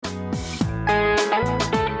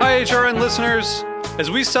HRN listeners.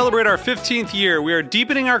 As we celebrate our 15th year, we are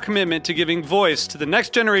deepening our commitment to giving voice to the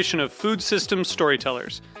next generation of food systems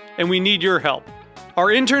storytellers, and we need your help. Our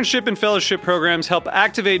internship and fellowship programs help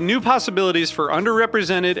activate new possibilities for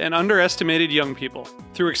underrepresented and underestimated young people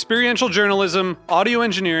through experiential journalism, audio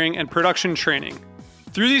engineering, and production training.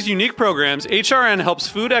 Through these unique programs, HRN helps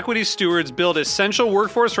food equity stewards build essential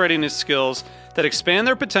workforce readiness skills that expand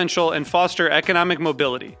their potential and foster economic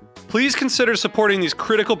mobility. Please consider supporting these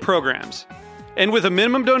critical programs. And with a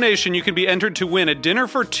minimum donation, you can be entered to win a dinner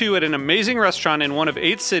for two at an amazing restaurant in one of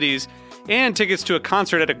 8 cities and tickets to a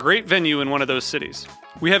concert at a great venue in one of those cities.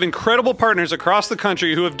 We have incredible partners across the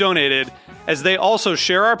country who have donated, as they also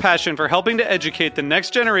share our passion for helping to educate the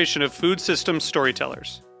next generation of food systems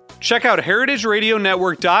storytellers. Check out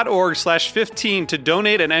heritageradionetwork.org/15 to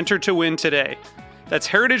donate and enter to win today. That's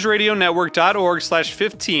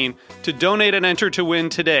heritageradionetwork.org/15 to donate and enter to win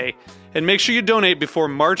today. And make sure you donate before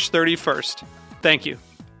March 31st. Thank you.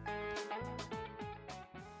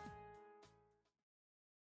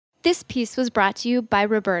 This piece was brought to you by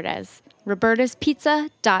Roberta's,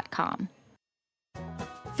 robertaspizza.com.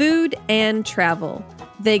 Food and travel.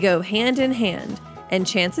 They go hand in hand. And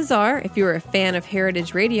chances are, if you're a fan of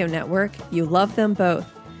Heritage Radio Network, you love them both.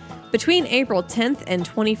 Between April 10th and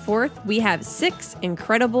 24th, we have 6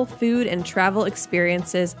 incredible food and travel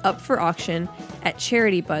experiences up for auction at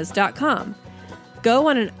CharityBuzz.com. Go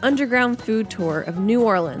on an underground food tour of New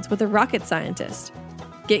Orleans with a rocket scientist.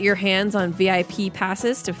 Get your hands on VIP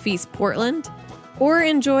passes to Feast Portland, or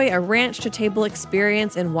enjoy a ranch-to-table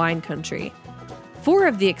experience in wine country. 4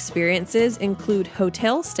 of the experiences include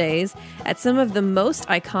hotel stays at some of the most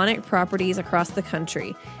iconic properties across the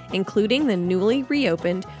country, including the newly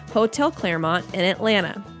reopened Hotel Claremont in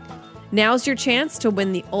Atlanta. Now's your chance to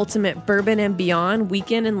win the ultimate Bourbon and Beyond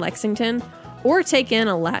weekend in Lexington, or take in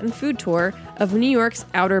a Latin food tour of New York's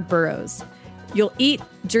outer boroughs. You'll eat,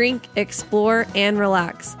 drink, explore, and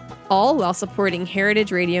relax, all while supporting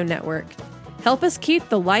Heritage Radio Network. Help us keep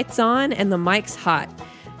the lights on and the mics hot.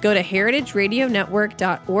 Go to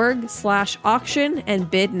heritageradionetwork.org/auction and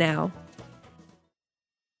bid now.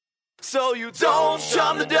 So you don't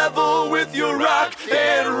charm the devil with your rock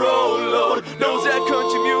and roll load. Knows that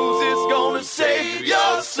country music's gonna save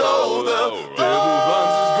your soul. The devil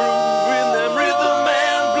runs his groove in them rhythm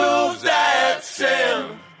and blues that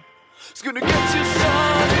sound. It's gonna get you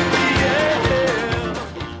sun in the air.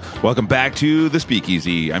 Welcome back to the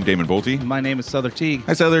Speakeasy. I'm Damon Bolte. My name is Souther Teague.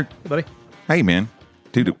 Hi, Souther. Hey, buddy. Hey, man.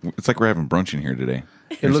 Dude, it's like we're having brunch in here today.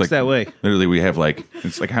 It looks that way. Literally, we have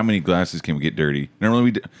it's like how many glasses can we get dirty?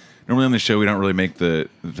 Normally on the show, we don't really make the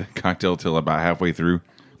cocktail till about halfway through,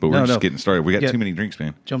 but we're just getting started. We got too many drinks,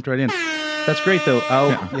 man. Jumped right in. That's great, though.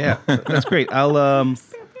 That's great. I'll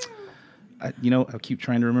keep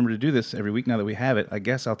trying to remember to do this every week now that we have it. I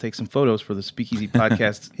guess I'll take some photos for the Speakeasy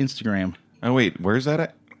Podcast Instagram. Oh, wait. Where's that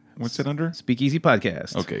at? What's it under? Speakeasy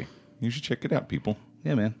Podcast. Okay. You should check it out, people.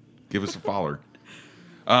 Yeah, man. Give us a follow.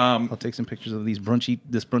 I'll take some pictures of this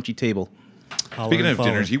brunchy table. Speaking of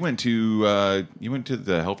dinners, you went to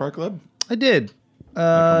the Hellfire Club? I did.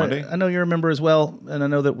 On Monday? I know you're a member as well, and I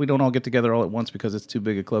know that we don't all get together all at once because it's too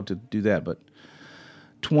big a club to do that, but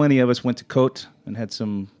 20 of us went to Cote and had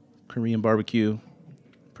some Korean barbecue.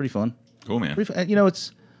 Pretty fun. Cool, man. I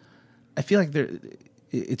feel like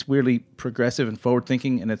it's weirdly progressive and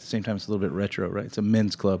forward-thinking, and at the same time it's a little bit retro, right? It's a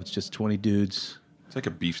men's club. It's just 20 dudes. It's like a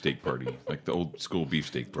beefsteak party, like the old school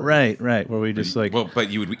beefsteak party. Right, where we just but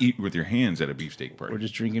you would eat with your hands at a beefsteak party. We're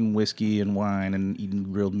just drinking whiskey and wine and eating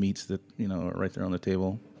grilled meats that, are right there on the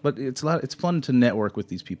table. But it's fun to network with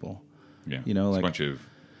these people. Yeah. It's a bunch of...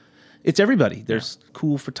 It's everybody. There's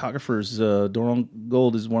cool photographers. Doron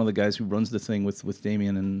Gold is one of the guys who runs the thing with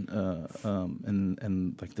Damien, and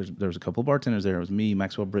there's a couple of bartenders there. It was me,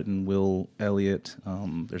 Maxwell Britton, Will Elliott.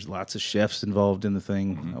 There's lots of chefs involved in the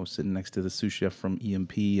thing. Mm-hmm. I was sitting next to the sous chef from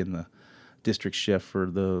EMP and the district chef for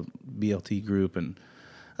the BLT group, and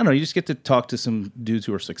I don't know. You just get to talk to some dudes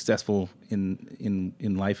who are successful in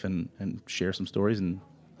life and share some stories, and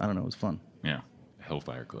I don't know. It was fun. Yeah,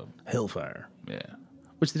 Hellfire Club. Hellfire. Yeah.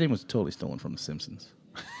 Which the name was totally stolen from The Simpsons.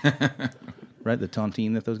 Right? The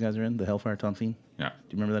tontine that those guys are in? The Hellfire tontine? Yeah. Do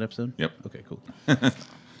you remember that episode? Yep. Okay, cool.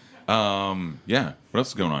 Yeah. What else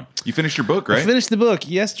is going on? You finished your book, right? I finished the book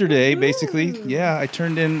yesterday, basically. Yeah, I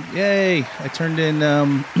turned in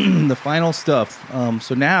the final stuff.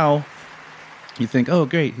 So now you think, oh,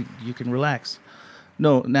 great, you can relax.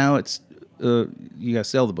 No, now it's, you got to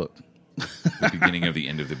sell the book. The beginning of the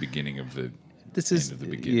end of the beginning of the This end is of the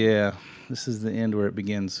beginning. Yeah. This is the end where it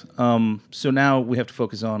begins. So now we have to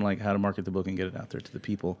focus on how to market the book and get it out there to the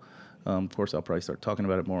people. Of course, I'll probably start talking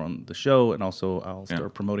about it more on the show, and also I'll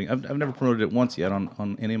start promoting. I've never promoted it once yet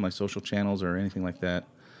on any of my social channels or anything like that.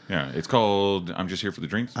 Yeah, it's called I'm Just Here for the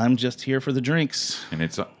Drinks. I'm Just Here for the Drinks. And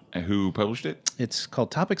it's who published it? It's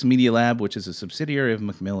called Topics Media Lab, which is a subsidiary of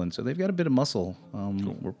Macmillan. So they've got a bit of muscle.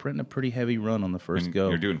 Cool. We're printing a pretty heavy run on the first go.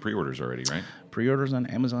 You're doing pre-orders already, right? Pre-orders on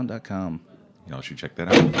Amazon.com. Y'all should check that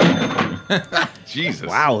out. Jesus.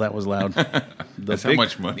 Wow, that was loud. That's how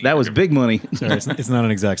much money. That was big money. Sorry, it's not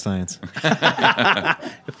an exact science.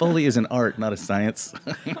 Foley is an art, not a science.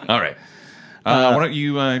 All right. Why don't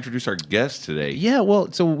you introduce our guest today? Yeah,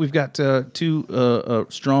 well, so we've got two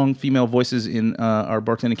strong female voices in our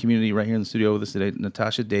bartending community right here in the studio with us today,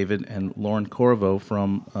 Natasha David and Lauren Corriveau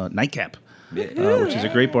from Nitecap, which is a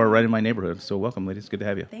great bar right in my neighborhood. So welcome, ladies. Good to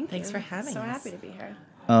have you. Thanks for having us. So happy to be here.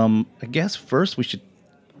 I guess first we should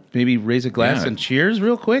maybe raise a glass and cheers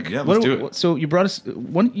real quick. Yeah, let's do it. So you brought us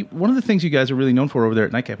one of the things you guys are really known for over there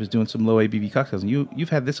at Nitecap is doing some low ABV cocktails, and you've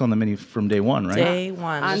had this on the menu from day one, right? Day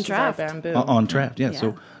one on this draft. is our bamboo. On draft, yeah. Yeah.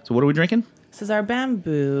 So what are we drinking? This is our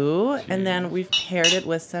bamboo, and then we've paired it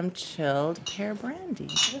with some chilled pear brandy.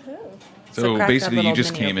 So crack that basically, you little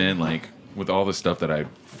just mini came open. in like with all the stuff that I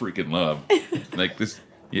freaking love, like this.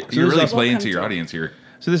 You're this really is playing welcome to your to- audience here.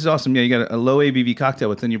 So this is awesome. Yeah, you got a low ABV cocktail,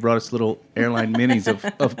 but then you brought us little airline minis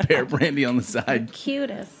of pear brandy on the side.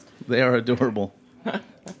 Cutest. They are adorable.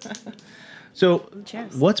 So,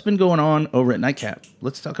 Cheers. what's been going on over at Nitecap?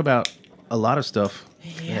 Let's talk about a lot of stuff.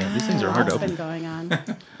 Yeah, these things are hard to What's open. been going on?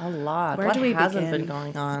 A lot. Where what do we hasn't begin? been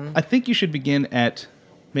going on? I think you should begin at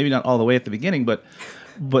maybe not all the way at the beginning, but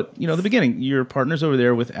you know the beginning. Your partners over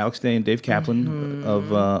there with Alex Day and Dave Kaplan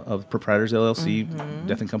of Proprietors LLC,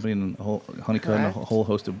 Death and Company, and the whole Honeycutt, and a Correct. whole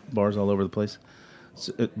host of bars all over the place.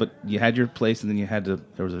 So, but you had your place, and then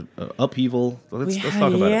there was a upheaval. Let's talk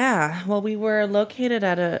about it. Yeah. Well, we were located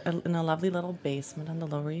at in a lovely little basement on the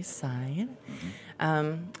Lower East Side.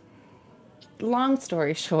 Long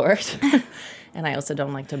story short, and I also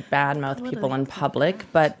don't like to badmouth people in public,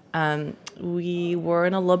 but we were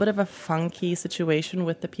in a little bit of a funky situation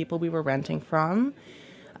with the people we were renting from.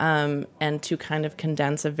 And to kind of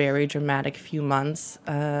condense a very dramatic few months,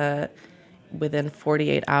 within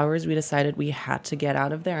 48 hours, we decided we had to get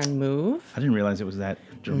out of there and move. I didn't realize it was that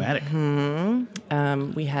dramatic.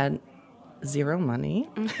 We had zero money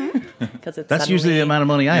because That's usually the amount of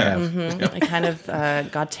money I have. it kind of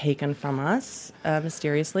got taken from us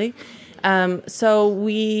mysteriously. So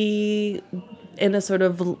we, in a sort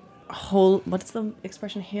of what's the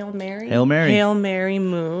expression? Hail Mary? Hail Mary. Hail Mary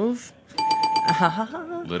move.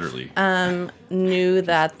 Literally. Knew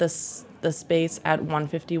that the space at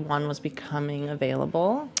 151 was becoming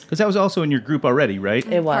available. Because that was also in your group already, right?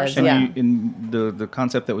 It was, And yeah. the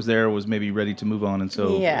concept that was there was maybe ready to move on, and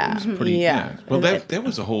so Yeah. it was pretty. Yeah. Well, that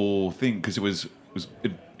was a whole thing because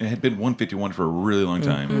it had been 151 for a really long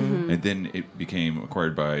time, and then it became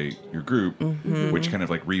acquired by your group, which kind of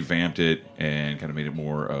like revamped it and kind of made it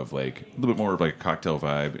more of like a little bit more of like a cocktail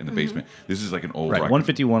vibe in the basement. This is like an old Right. rock.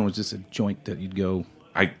 151 was just a joint that you'd go.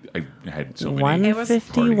 I had so many. It was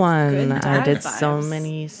 151. good I dad did so vibes.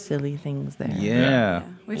 many silly things there. Yeah.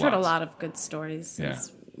 We've heard a Lots. lot of good stories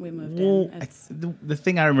since we moved Well, in. It's, the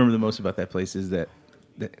thing I remember the most about that place is that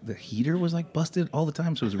the heater was like busted all the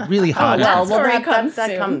time, so it was really hot. Well, story that comes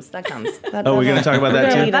comes. soon. That comes. Oh, we're gonna talk about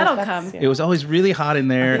that too? That'll come. It was always really hot in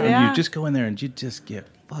there, and Yeah. you'd just go in there and you'd just get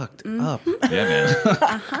fucked up. Yeah,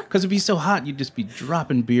 man. Because it'd be so hot, you'd just be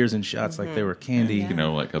dropping beers and shots like they were candy. You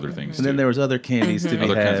know, like other things. And then too. there was other candies to be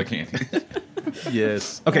other had. kinds of candy.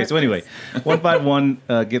 Yes. Okay. So anyway,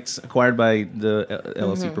 151 gets acquired by the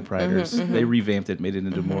LLC proprietors. They revamped it, made it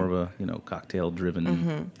into more of a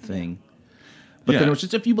cocktail-driven thing. But then it was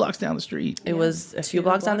just a few blocks down the street. It was a few Two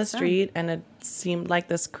blocks down the blocks down. street, and it seemed like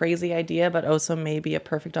this crazy idea, but also maybe a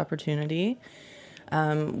perfect opportunity.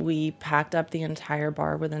 We packed up the entire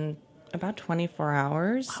bar within about 24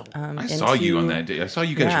 hours. I saw you on that day. I saw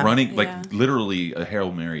you guys Yeah. running like Yeah. literally a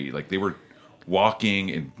Hail Mary. Like they were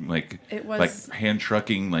walking and like It was- like hand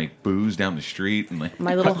trucking like booze down the street and like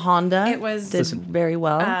My little Honda It was- did very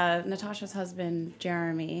well. Natasha's husband,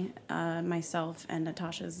 Jeremy, myself, and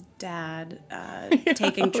Natasha's dad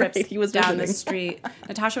taking trips Right, he was down the visiting. street.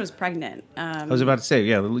 Natasha was pregnant. I was about to say,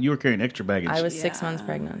 yeah, you were carrying extra baggage. I was 6 Yeah, months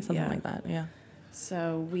pregnant, something yeah. like that. Yeah.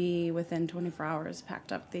 So we, within 24 hours,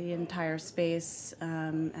 packed up the entire space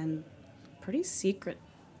and pretty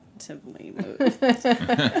secretively moved.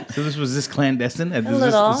 So was this clandestine? And A was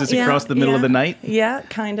little. this across the middle of the night? Yeah,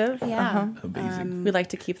 kind of. Yeah. Amazing. We like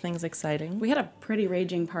to keep things exciting. We had a pretty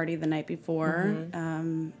raging party the night before.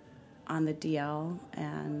 on the DL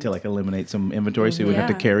and To like eliminate some inventory, so you wouldn't have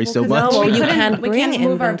to Yeah. carry so Well, much. 'cause Well, we you couldn't- can't we bring can't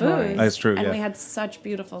move our inventory. booths. That's true, And yeah. we had such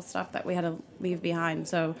beautiful stuff that we had to leave behind.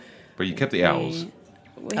 So But you kept the owls.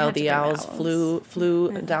 we Oh, had to the bring owls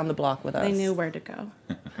flew down the block with us. They knew where to go.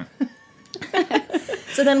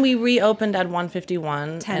 So then we reopened at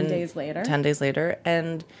 151. 10 days later. 10 days later.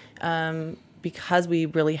 And because we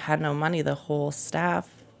really had no money, the whole staff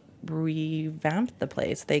revamped the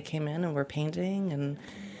place. They came in and were painting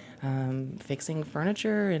and fixing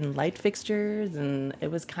furniture and light fixtures. And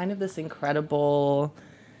it was kind of this incredible...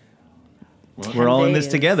 We're all in this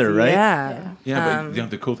days. together, right? Yeah. Yeah, but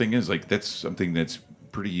the cool thing is, like, that's something that's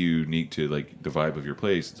pretty unique to, like, the vibe of your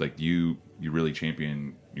place. It's like you really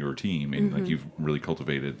champion your team, and like you've really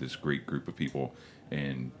cultivated this great group of people.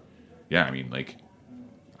 And yeah, I mean, like,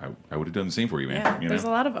 I would have done the same for you, man. Yeah, you know? there's a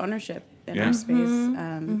lot of ownership in Yeah. our space,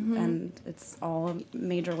 and it's all a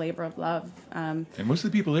major labor of love. And most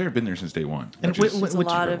of the people there have been there since day one. And which is- which- It's a which-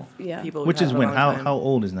 lot of Yeah. people. Which we've is had when? for a long time. How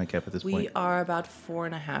old is Nitecap at this We point? are about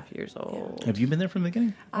 4.5 years old. Have you been there from the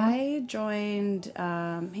beginning? I joined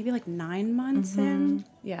maybe like 9 months in.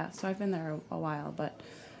 Yeah, so I've been there a while, but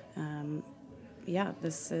yeah,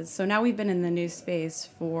 this is so now we've been in the new space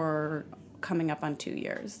for coming up on 2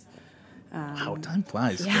 years. Wow, time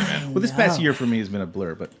flies. Yeah, Well, this past year for me has been a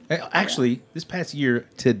blur, but actually, this past year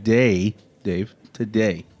today, Dave,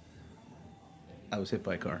 I was hit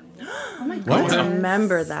by a car. Oh my What? I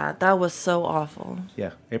remember that. That was so awful.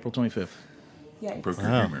 Yeah, April 25th. broke your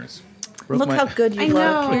femurs. Broke Look my- how good you I look.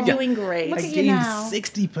 know. You're doing great. Look I at you gained now.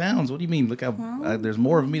 60 pounds. What do you mean? Look how there's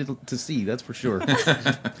more of me to see. That's for sure.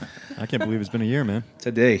 I can't believe it's been a year, man.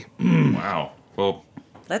 Today, Wow. Well,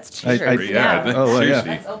 Let's cheers. yeah. Oh, well, yeah. seriously.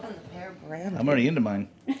 Let's open the pear brand. I'm already into mine.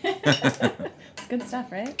 It's good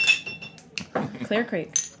stuff, right? Clear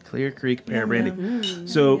Creek. Clear Creek Pear Brandy.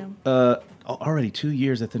 So already 2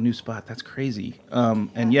 years at the new spot. That's crazy.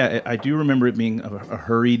 And yeah, I do remember it being a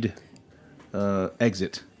hurried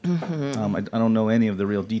exit. I don't know any of the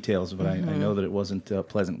real details, but I know that it wasn't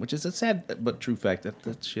pleasant, which is a sad but true fact.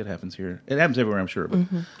 That shit happens here. It happens everywhere, I'm sure, but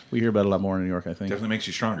we hear about it a lot more in New York, I think. Definitely makes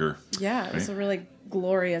you stronger. Yeah, it was a really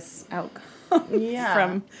glorious outcome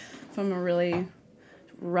Yeah. from a really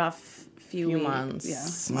rough few weeks. months.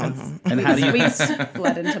 Yeah, months. And how do you Weeks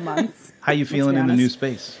bled into months. how you feeling be in the new honest.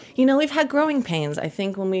 space? You know, we've had growing pains. I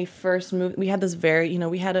think when we first moved, we had this very,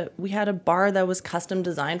 we had a bar that was custom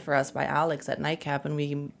designed for us by Alex at Nitecap, and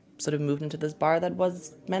we sort of moved into this bar that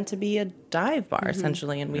was meant to be a dive bar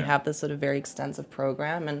essentially, and we have this sort of very extensive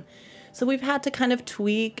program, and so we've had to kind of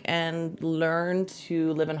tweak and learn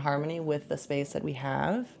to live in harmony with the space that we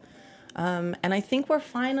have. And I think we're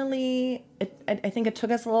finally, I think it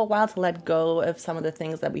took us a little while to let go of some of the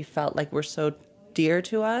things that we felt like were so dear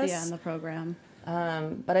to us. Yeah, in the program.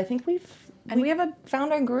 But I think we have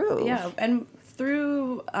found our groove. Yeah, and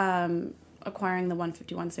through acquiring the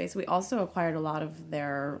 151 space, we also acquired a lot of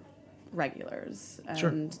their regulars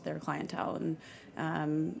and their clientele, and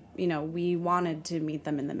we wanted to meet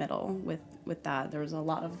them in the middle with that. There was a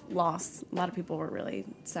lot of loss. A lot of people were really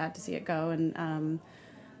sad to see it go, and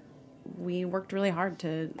we worked really hard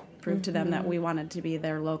to prove to them that we wanted to be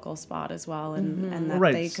their local spot as well, and that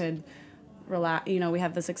Right. they could relax. We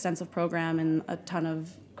have this extensive program and a ton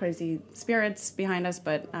of crazy spirits behind us,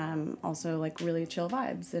 but also like really chill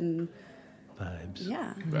vibes and Vibes.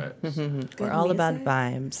 yeah. But, We're all about music.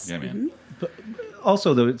 vibes. yeah, man.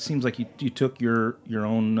 Also, though, it seems like you took your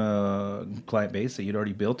own client base that you'd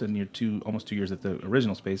already built, and you're almost 2 years at the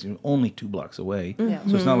original space. You're only 2 blocks away, Yeah.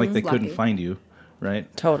 so it's not like they couldn't Lucky. find you, right?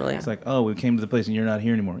 Totally. It's like, oh, we came to the place and you're not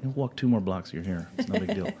here anymore. You walk 2 more blocks, you're here. It's no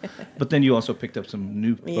big deal. But then you also picked up some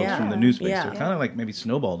new folks from the new space, so it kind of like maybe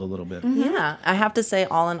snowballed a little bit. Yeah, I have to say,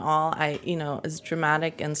 all in all, as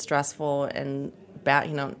dramatic and stressful and bad,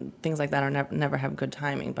 things like that are never have good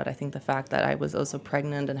timing. But I think the fact that I was also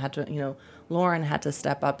pregnant and had to, Lauren had to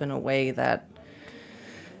step up in a way that,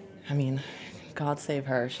 God save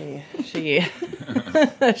her. She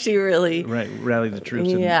she really Right, rallied the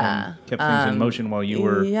troops and kept things in motion while you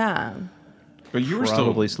were But you were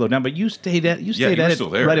probably slowed down. But you stayed at you were it still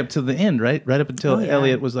there. right up to the end, right? Right up until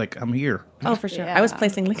Elliot was like, "I'm here." Oh, for sure. Yeah. I was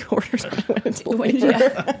placing liquor orders when I went into labor.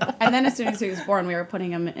 Yeah. And then as soon as he was born, we were putting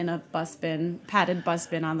him in a bus bin, padded bus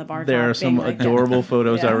bin on the bar. There top, are some being like, adorable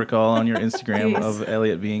photos I Yeah. recall on your Instagram Please. of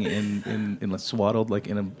Elliot being in like swaddled like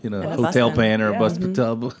in a a hotel bus bin. pan or a Yeah. bus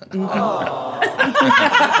tub.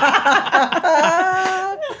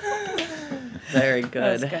 Very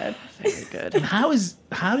good. That's good. Very good.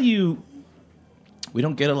 How do you? We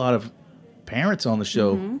don't get a lot of parents on the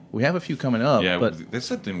show. We have a few coming up, Yeah, but that's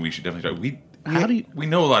something we should definitely talk. How do you? We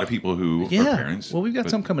know a lot of people who are parents. Well, we've got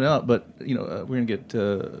but some coming up, but we're gonna get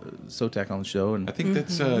Sotak on the show, and I think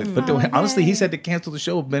that's. but honestly, he's had to cancel the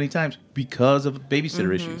show many times because of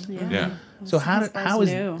babysitter issues. Yeah. So how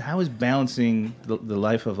is balancing the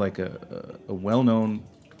life of like a well-known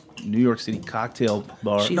New York City cocktail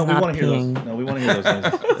bar? She's we not want to hear those. peeing. No, we want to hear those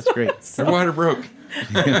noises. That's great. Her water broke.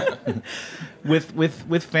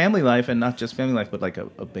 with family life, and not just family life, but like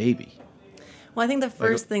a baby. Well, I think the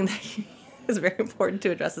first thing that is very important to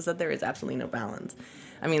address is that there is absolutely no balance.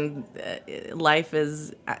 I mean, life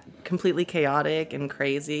is completely chaotic and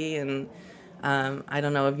crazy, and I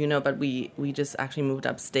don't know if you know, but we just actually moved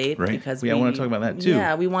upstate because I want to talk about that too.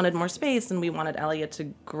 Yeah, we wanted more space, and we wanted Elliot to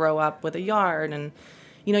grow up with a yard, and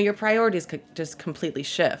your priorities could just completely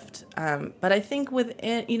shift. But I think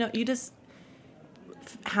you just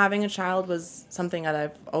having a child was something that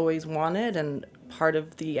I've always wanted, and part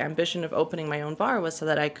of the ambition of opening my own bar was so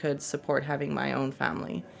that I could support having my own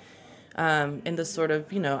family in this sort of,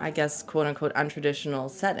 I guess, quote unquote, untraditional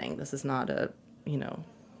setting. This is not a,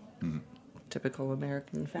 typical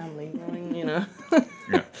American family growing, Yeah.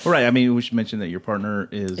 All right. I mean, we should mention that your partner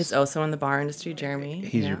is also in the bar industry, Jeremy.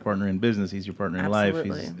 He's your partner in business. He's your partner in life.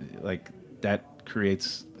 He's like, that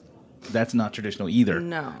creates, that's not traditional either.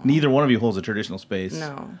 No. Neither one of you holds a traditional space.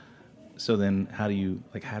 No. So then you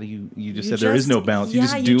just said there is no balance. You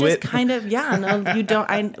just do it? Kind of, yeah. No, you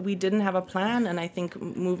don't. We didn't have a plan. And I think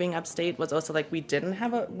moving upstate was also like, we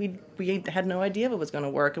had no idea if it was going to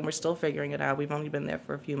work, and we're still figuring it out. We've only been there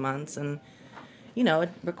for a few months, and, it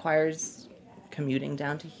requires commuting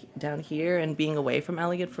down here and being away from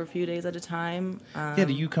Elliot for a few days at a time.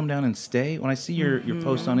 Do you come down and stay? When I see your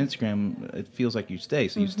post on Instagram, it feels like you stay.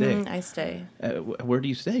 So you stay. I stay. Where do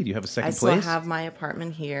you stay? Do you have a second place? I still have my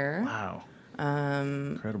apartment here. Wow.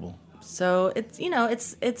 Incredible. So it's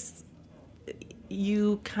it's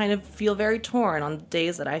you kind of feel very torn on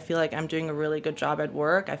days that I feel like I'm doing a really good job at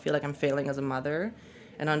work. I feel like I'm failing as a mother.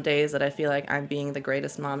 And on days that I feel like I'm being the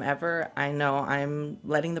greatest mom ever, I know I'm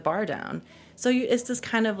letting the bar down. So it's this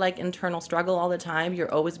kind of like internal struggle all the time.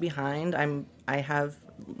 You're always behind. I have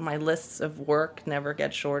my lists of work never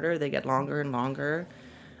get shorter. They get longer and longer.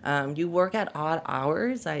 You work at odd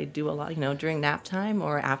hours. I do a lot, during nap time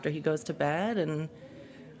or after he goes to bed. And,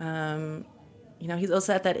 he's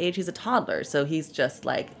also at that age. He's a toddler. So he's just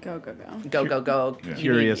like, go. Yeah.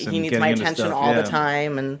 Curious. He needs my attention all the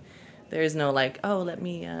time. And there's no like, let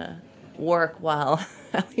me work while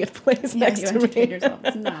Elliot plays next to me. Yourself.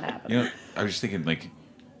 It's not happening. I was just thinking, like,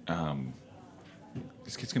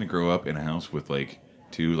 this kid's gonna grow up in a house with like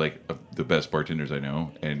two the best bartenders I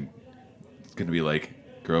know, and it's gonna be like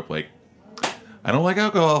grow up like, I don't like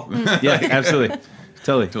alcohol. Yeah, absolutely,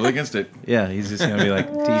 totally against it. Yeah, he's just gonna be like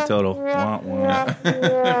teetotal. Wah, wah.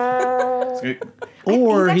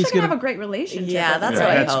 Or he's gonna have a great relationship. Yeah, that's what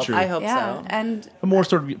I hope. True. I hope so. And more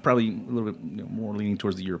sort of probably a little bit more leaning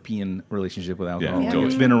towards the European relationship with alcohol. Yeah.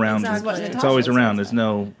 It's been around. Exactly. It's always around. There's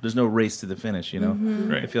no race to the finish.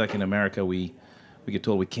 Right. I feel like in America we get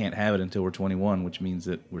told we can't have it until we're 21, which means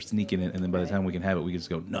that we're sneaking it, and then by the time we can have it, we just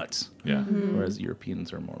go nuts. Yeah. Whereas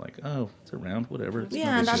Europeans are more like, oh, it's around, whatever. It's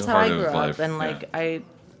and that's how I grew up, and like I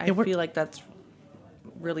feel like that's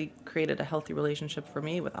really created a healthy relationship for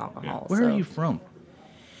me with alcohol. Where are you from?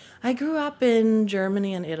 I grew up in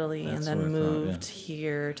Germany and Italy, That's and then what I thought, moved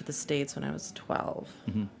here to the States when I was 12.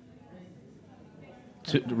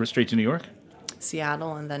 Straight to New York?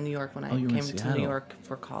 Seattle, and then New York when I came to New York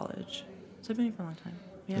for college. So I've been here for a long time.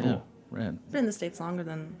 Yeah. Rad. I've been in the States longer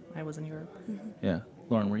than I was in Europe. Yeah.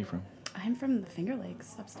 Lauren, where are you from? I'm from the Finger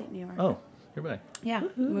Lakes, upstate New York. Oh, you're back. Yeah.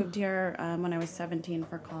 Moved here when I was 17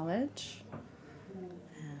 for college. And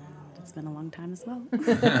it's been a long time as well.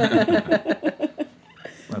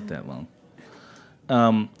 Not that long.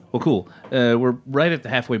 Well, cool. We're right at the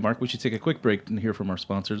halfway mark. We should take a quick break and hear from our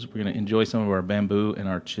sponsors. We're going to enjoy some of our bamboo and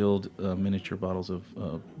our chilled miniature bottles of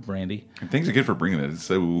brandy. And thanks again for bringing that. It's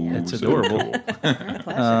adorable. Cool.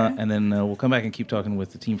 And then we'll come back and keep talking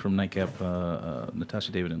with the team from Nitecap,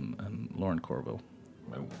 Natasha, David, and Lauren Corriveau.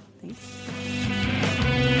 Thanks.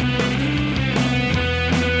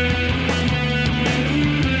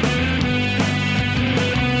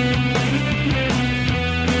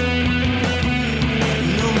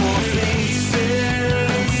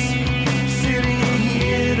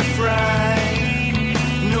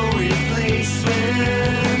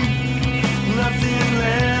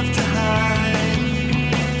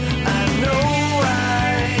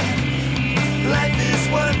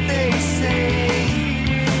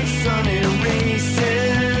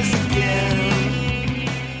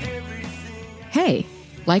 Hey,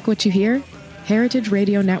 like what you hear? Heritage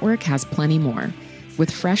Radio Network has plenty more. With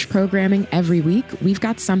fresh programming every week, we've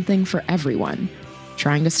got something for everyone.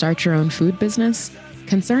 Trying to start your own food business?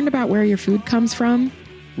 Concerned about where your food comes from?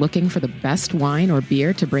 Looking for the best wine or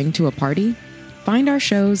beer to bring to a party? Find our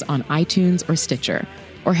shows on iTunes or Stitcher,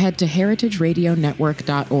 or head to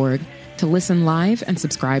heritageradionetwork.org to listen live and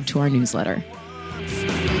subscribe to our newsletter.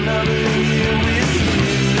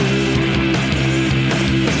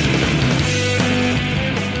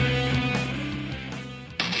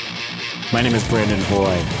 My name is Brandon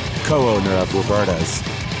Hoy, co-owner of Roberta's,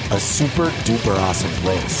 a super duper awesome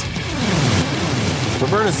place.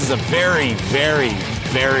 Roberta's is a very, very,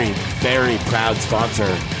 very, very proud sponsor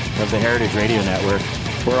of the Heritage Radio Network.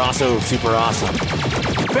 We're also super awesome.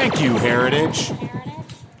 Thank you, Heritage.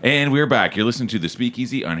 And we're back. You're listening to The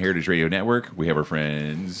Speakeasy on Heritage Radio Network. We have our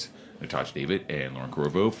friends Natasha David and Lauren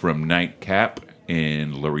Corriveau from Nitecap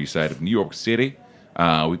in the Lower East Side of New York City.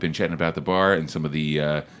 We've been chatting about the bar and some of the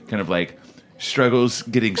kind of like struggles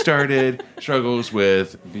getting started, struggles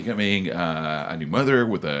with becoming a new mother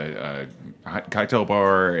with a cocktail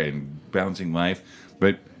bar and balancing life.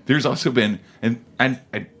 But there's also been, and I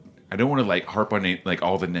don't want to like harp on it, like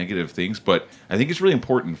all the negative things, but I think it's really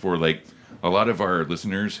important for like a lot of our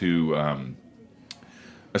listeners who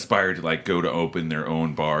aspire to like go to open their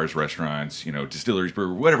own bars, restaurants, distilleries,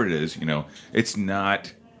 brewery, whatever it is. It's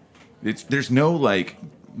not. There's no like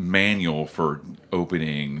manual for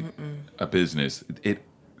opening a business.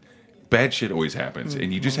 Bad shit always happens,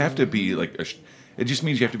 and you just have to be like it just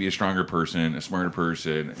means you have to be a stronger person, a smarter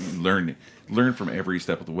person, learn from every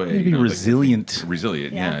step of the way. Be resilient. Like,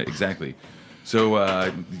 resilient, yeah, exactly.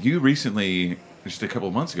 So you recently, just a few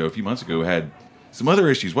months ago, had some other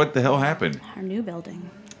issues. What the hell happened? Our new building.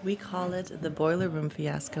 We call it the boiler room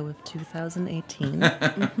fiasco of 2018.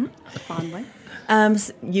 Fondly.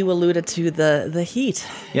 You alluded to the heat.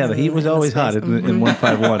 Yeah, the heat was always hot in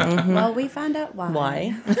 151. Well, we found out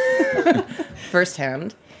why.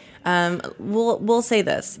 Firsthand. We'll say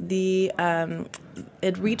this: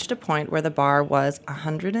 it reached a point where the bar was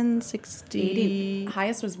 160.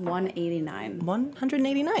 Highest was 189.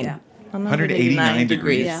 189. Yeah. 189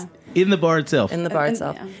 degrees. Yeah. In the bar itself. In the bar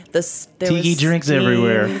itself. Yeah. There Tiki was drinks steam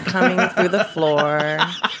everywhere. coming through the floor.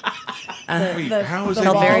 Wait, how is the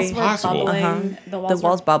that walls were possible? bubbling. The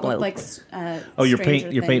walls bubbling. Like your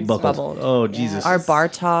paint buckled. Oh, Jesus. Our bar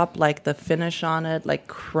top, like the finish on it,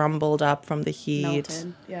 crumbled up from the heat.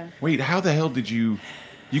 melted. Yeah. Wait, how the hell did you?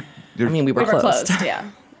 We were closed.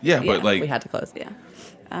 Yeah. Yeah, but like we had to close. Yeah.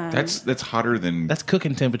 that's hotter than That's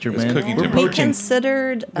cooking temperature, It's man. cooking We're temperature. We poaching.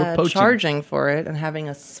 considered poaching. charging for it and having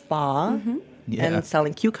a spa Yeah. and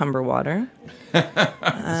selling cucumber water.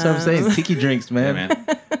 That's what I'm saying. Tiki drinks, man. Yeah, man.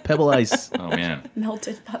 Pebble ice. Oh man,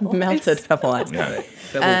 Melted pebble. Melted pebble ice. yeah,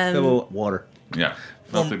 Pebble water. yeah.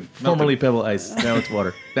 Melted. Formerly pebble ice. Now it's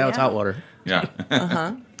water. Now it's hot water. Yeah.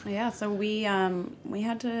 Yeah, so we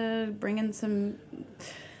had to bring in some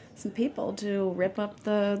people to rip up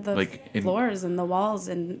the floors and the walls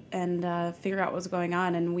and figure out what was going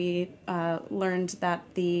on. And we learned that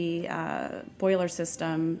the boiler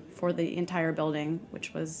system for the entire building,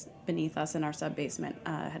 which was beneath us in our sub-basement,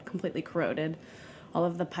 had completely corroded. All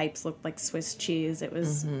of the pipes looked like Swiss cheese. It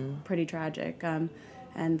was pretty tragic.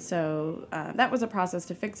 And so that was a process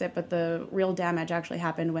to fix it, but the real damage actually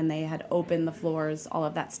happened when they had opened the floors. All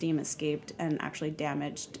of that steam escaped and actually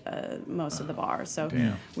damaged most of the bar. So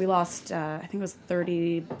we lost, I think it was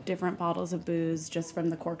 30 different bottles of booze just from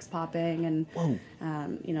the corks popping and,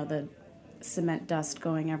 the cement dust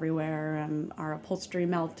going everywhere. Our upholstery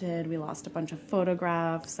melted. We lost a bunch of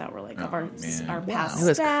photographs that were of our past It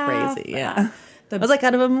was staff. crazy, yeah. It was like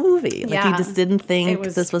out of a movie. You just didn't think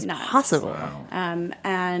this was nuts. possible. Wow.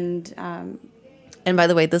 And by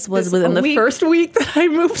the way, this was This within the week- first week that I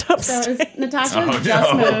moved so upstairs. Natasha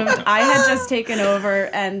just moved. I had just taken over,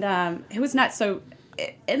 and it was nuts. So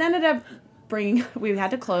it ended up we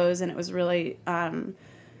had to close, and it was really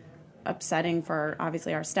upsetting for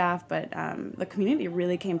obviously our staff, but the community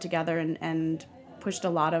really came together and pushed a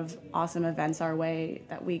lot of awesome events our way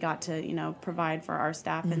that we got to provide for our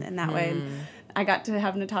staff in that way. And I got to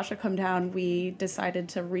have Natasha come down. We decided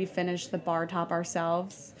to refinish the bar top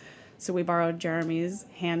ourselves. So we borrowed Jeremy's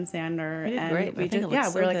hand sander, did and great. we I think just it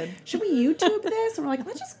looks we were so like, good. should we YouTube this? And we're like,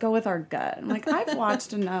 let's just go with our gut. I'm like, I've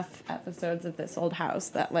watched enough episodes of this old house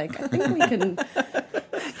that I think we can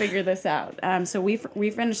figure this out. So we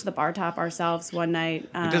finished the bar top ourselves one night.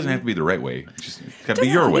 It doesn't have to be the right way. It's got to be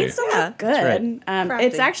your way. It's still good. right.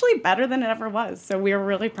 It's actually better than it ever was. So we were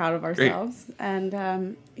really proud of ourselves. Great.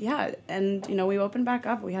 And we opened back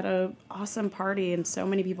up. We had an awesome party, and so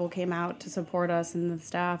many people came out to support us and the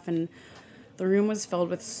staff, and the room was filled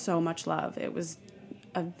with so much love. It was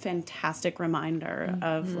a fantastic reminder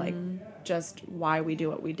of like just why we do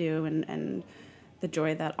what we do and the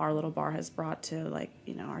joy that our little bar has brought to like,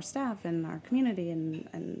 you know, our staff and our community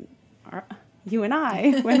and our, you and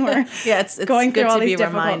I when we're it's going good through all to these be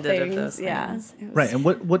difficult reminded things. of those things. Yeah. Right,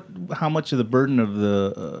 and how much of the burden of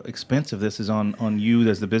the expense of this is on you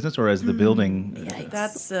as the business or as the building?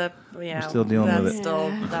 That's We're still dealing with it.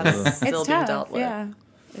 That's still It's being tough, dealt with. yeah.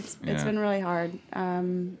 It's been really hard.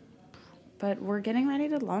 But we're getting ready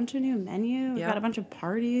to launch a new menu. We've got a bunch of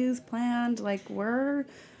parties planned. Like, we're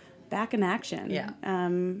back in action. Yeah.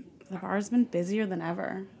 The bar's been busier than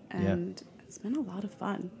ever. And it's been a lot of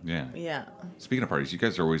fun. Yeah. Yeah. Speaking of parties,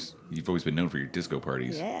 you've always been known for your disco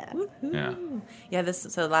parties. Yeah. Yeah. Yeah,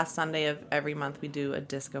 so last Sunday of every month we do a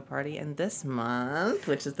disco party, and this month,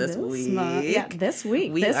 which is this week, this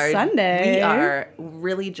week, this Sunday, we are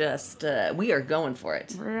really just we are going for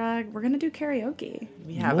it. We're gonna do karaoke.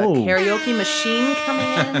 We have a karaoke machine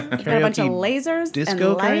coming in. We've got a bunch of lasers,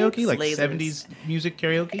 disco and lights. karaoke, like Lasers. 70s music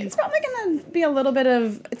karaoke. It's probably gonna be a little bit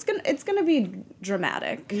of it's gonna be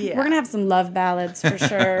dramatic. Yeah. We're gonna have some love ballads for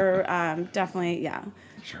sure. Definitely, yeah.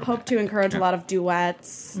 Sure. Hope to encourage a lot of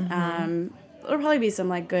duets. There'll probably be some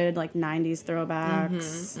like good like 90s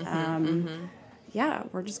throwbacks. Yeah,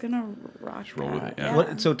 we're just gonna rock. Just roll with it.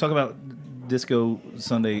 Yeah. So talk about Disco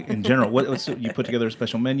Sunday in general. You put together a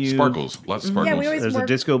special menu? Sparkles, lots of sparkles. Yeah, we always There's work. a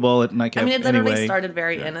disco ball at Nitecap. I mean, it literally anyway. started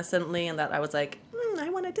very innocently, and that I was like, I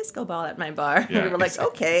want a disco ball at my bar. Yeah. And we were like,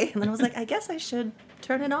 okay. And then I was like, I guess I should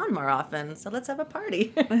turn it on more often. So let's have a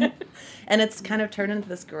party. And it's kind of turned into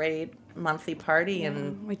this great monthly party.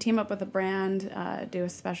 And We team up with a brand, do a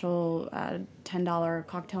special $10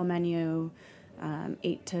 cocktail menu,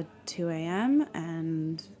 8 to 2 a.m.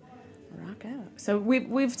 and rock out. So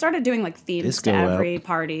we've started doing like themes Disco to every out.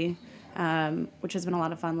 party, which has been a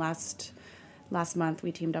lot of fun. Last month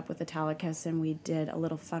we teamed up with Italicus and we did a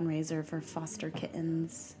little fundraiser for foster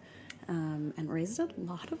kittens, and raised a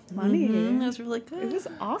lot of money. it was really good. It was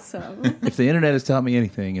awesome. If the internet has taught me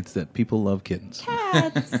anything, it's that people love kittens.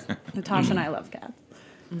 Cats. Natasha and I love cats.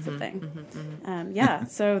 It's a thing. Yeah,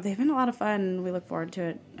 so they've been a lot of fun. We look forward to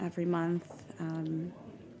it every month. And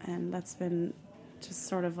that's been just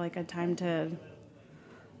sort of like a time to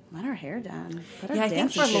let our hair down. I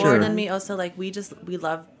think for Lauren and me also, like, we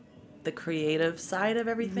love the creative side of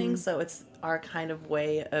everything. So it's our kind of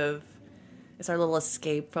way of, it's our little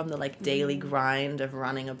escape from the like daily grind of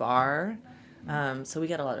running a bar. So we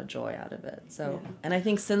get a lot of joy out of it. So, and I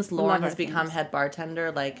think since Lauren has become head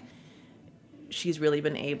bartender, like, she's really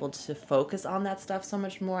been able to focus on that stuff so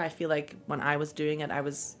much more. I feel like when I was doing it, I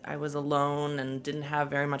was alone and didn't have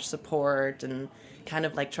very much support and kind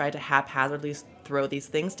of like tried to haphazardly throw these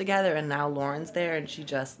things together. And now Lauren's there and she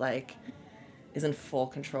just like is in full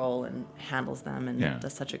control and handles them and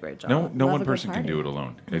does such a great job. No one person can do it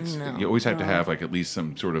alone. It's you always have to have like at least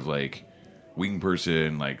some sort of like wing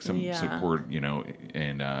person, like some support,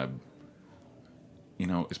 and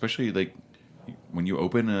especially like when you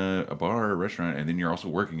open a bar or a restaurant and then you're also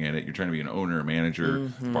working at it, you're trying to be an owner, manager,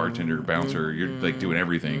 bartender, bouncer, you're like doing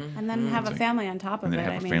everything. And then have a family on top of and it. then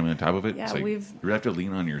have a family on top of it. Yeah, it's like, you have to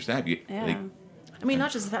lean on your staff. I mean,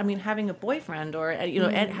 not just having a boyfriend or trying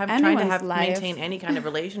to Anyone's maintain any kind of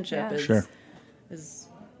relationship is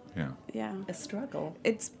a struggle.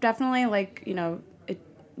 It's definitely like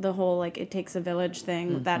the whole like it takes a village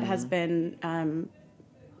thing that has been a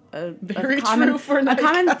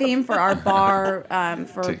common theme for our bar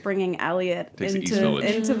for bringing Elliot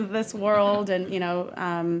into this world,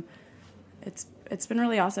 and it's been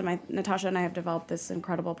really awesome. Natasha and I have developed this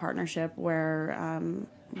incredible partnership where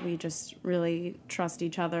we just really trust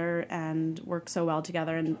each other and work so well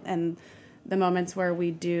together. And the moments where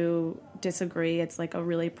we do disagree, it's like a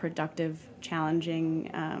really productive,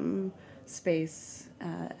 challenging space,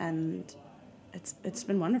 and it's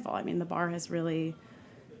been wonderful. I mean, the bar has really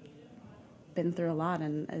been through a lot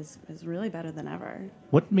and is really better than ever.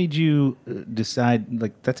 What made you decide,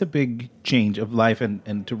 like, that's a big change of life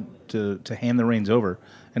and to hand the reins over?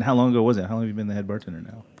 And how long ago was that? How long have you been the head bartender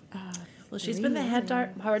now? Well, she's been the head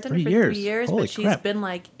bartender for 3 years, Holy but she's crap. been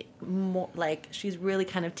she's really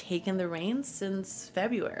kind of taken the reins since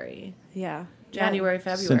February. Yeah. January,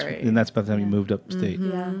 February. And that's about the time you moved upstate.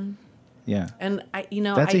 Yeah. And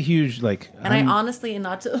that's a huge, like... And I honestly, I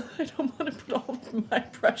don't want to put all my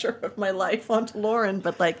pressure of my life onto Lauren,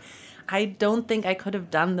 but like, I don't think I could have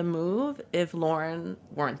done the move if Lauren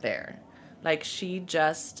weren't there. Like, she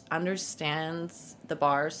just understands the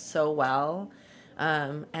bar so well.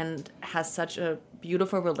 and has such a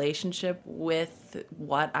beautiful relationship with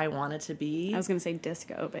what I want it to be. I was going to say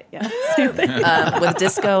disco, but yeah. With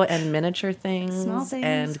disco and miniature things, Small things,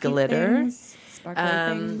 and cute glitter. things, sparkly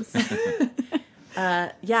things.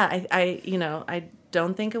 I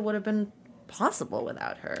don't think it would have been possible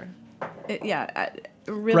without her. It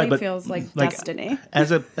really but, feels like destiny.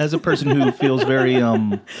 As a person who feels very,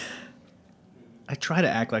 I try to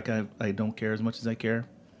act like I don't care as much as I care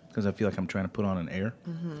because I feel like I'm trying to put on an air.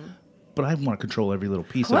 Mm-hmm. But I want to control every little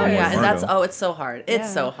piece of it. Yeah, and it's so hard.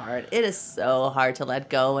 It's so hard. It is so hard to let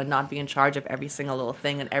go and not be in charge of every single little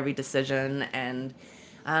thing and every decision. And,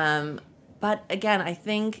 but again, I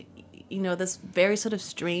think, this very sort of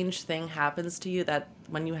strange thing happens to you that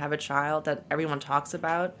when you have a child that everyone talks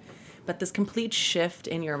about, but this complete shift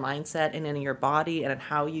in your mindset and in your body and in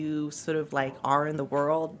how you sort of like are in the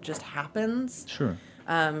world just happens. Sure.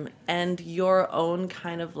 And your own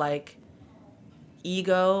kind of like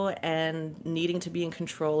ego and needing to be in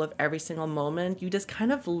control of every single moment, you just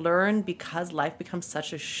kind of learn, because life becomes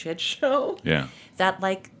such a shit show, that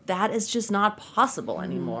like that is just not possible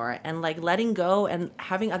anymore. And like letting go and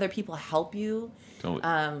having other people help you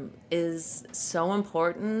is so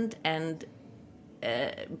important, and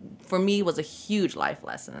for me was a huge life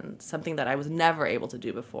lesson, something that I was never able to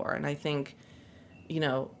do before. And I think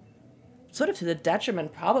sort of to the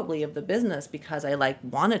detriment probably of the business, because I like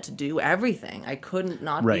wanted to do everything. I couldn't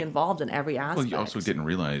not be involved in every aspect. Well, you also didn't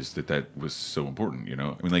realize that was so important, I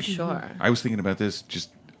mean, like, sure. I was thinking about this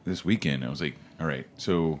just this weekend. I was like, all right,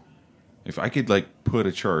 so if I could like put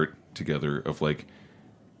a chart together of like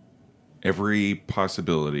every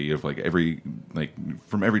possibility of like every, like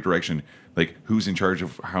from every direction, like who's in charge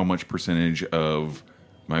of how much percentage of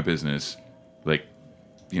my business, like,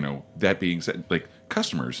 that being said, like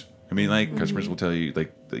customers. I mean, like, customers will tell you,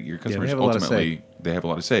 like, your customers ultimately, they have a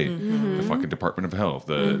lot of say. Mm-hmm. The fucking Department of Health,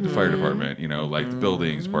 the fire department, like the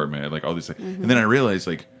buildings department, like all these things. Mm-hmm. And then I realized,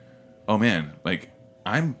 like, oh man, like,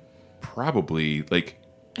 I'm probably, like,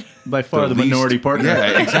 by far the minority partner.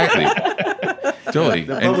 Yeah, exactly. Totally.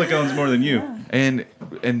 The public owns more than you. And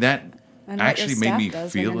that actually made me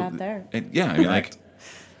feel. Not there. And I mean, like,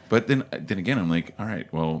 but then again, I'm like, all right,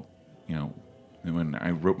 well, when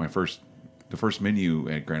I wrote the first menu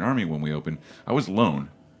at Grand Army when we opened, I was alone,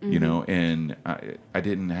 and I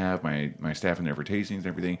didn't have my staff in there for tastings and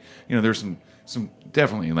everything. There's some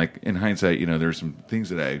definitely, like, in hindsight, there's some things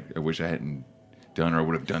that I wish I hadn't done or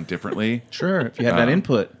would have done differently. Sure, if you had that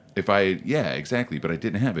input. Exactly, but I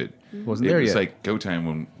didn't have it. Wasn't there yet. It was like go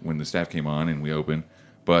time when the staff came on and we opened,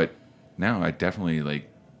 but now I definitely, like,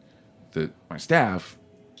 my staff,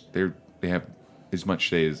 they have as much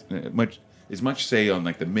say on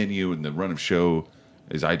like the menu and the run of show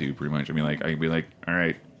as I do, pretty much. I mean, like, I can be like, all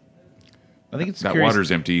right, I think it's that curious.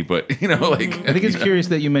 water's empty, but like, I think it's curious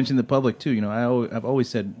that you mentioned the public too. I've always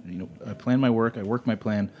said, I plan my work, I work my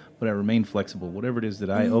plan, but I remain flexible. Whatever it is that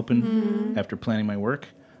I open after planning my work,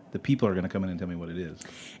 the people are going to come in and tell me what it is.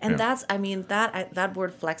 And that's, I mean, that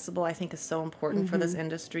word flexible, I think, is so important for this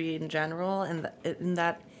industry in general, and in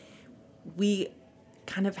that we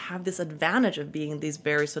kind of have this advantage of being these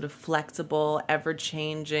very sort of flexible,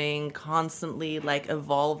 ever-changing, constantly like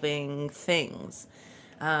evolving things.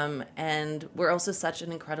 And we're also such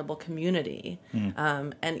an incredible community.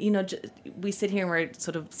 And, we sit here and we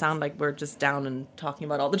sort of sound like we're just down and talking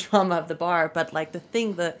about all the drama of the bar. But like the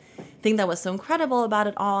thing that was so incredible about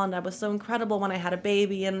it all, and that was so incredible when I had a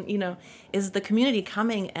baby, and, is the community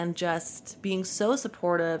coming and just being so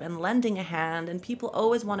supportive and lending a hand. And people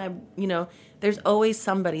always want to, there's always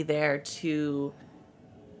somebody there to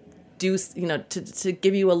do, to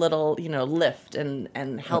give you a little, lift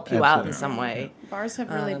and help you out in some way. Bars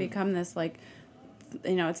have really become this, like,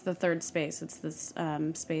 it's the third space. It's this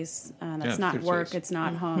space that's not work. Space. It's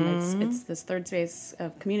not home. It's this third space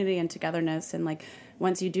of community and togetherness. And like,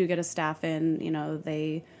 once you do get a staff in,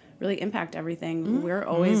 they really impact everything. We're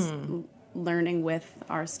always learning with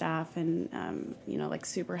our staff, and like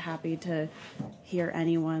super happy to hear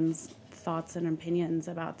anyone's thoughts and opinions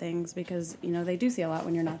about things, because they do see a lot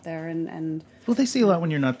when you're not there, and well, they see a lot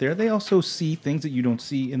when you're not there. They also see things that you don't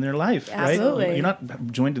see in their life. Absolutely. Right? You're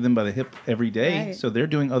not joined to them by the hip every day, right. So they're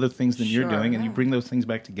doing other things than you're doing, and you bring those things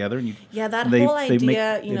back together. And that whole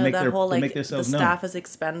idea, that whole like the staff is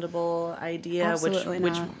expendable idea,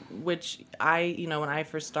 which I, when I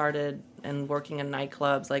first started and working in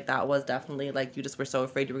nightclubs, like that was definitely like you just were so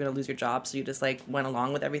afraid you were going to lose your job, so you just like went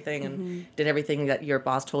along with everything and did everything that your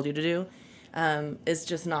boss told you to do. Is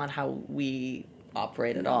just not how we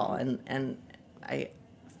operate at all, and I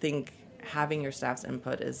think having your staff's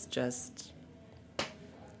input is just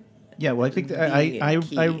well, I think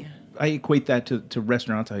I I equate that to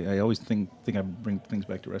restaurants. I always think I bring things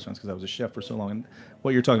back to restaurants because I was a chef for so long. And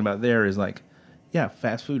what you're talking about there is like, yeah,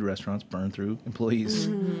 fast food restaurants burn through employees.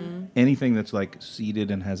 Anything that's like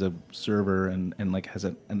seated and has a server and like has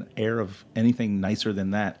an air of anything nicer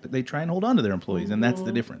than that, they try and hold on to their employees, and that's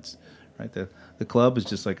the difference, right? The club is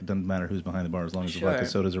just like, it doesn't matter who's behind the bar as long as the vodka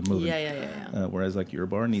sodas are moving. Whereas like your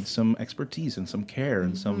bar needs some expertise and some care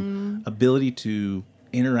and some ability to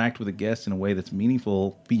interact with a guest in a way that's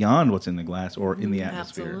meaningful beyond what's in the glass or in the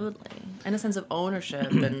atmosphere. Absolutely. And a sense of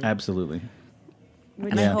ownership. And Absolutely.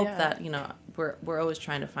 And I hope that, we're always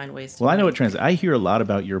trying to find ways to. Well, I know what I hear a lot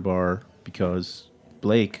about your bar because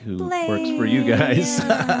Blake, who works for you guys,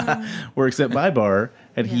 works at my bar,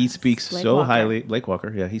 and he speaks highly. Blake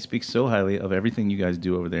Walker, he speaks so highly of everything you guys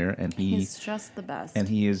do over there, and he's just the best. And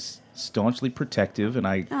he is staunchly protective, and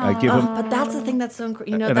I give him. But that's the thing that's so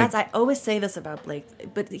I always say this about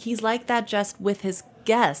Blake, but he's like that just with his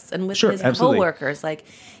guests and with his coworkers, like,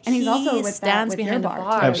 and he's also stands behind the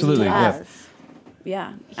bar. Absolutely,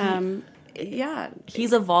 yeah.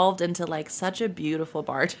 He's evolved into like such a beautiful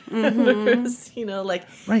bartender.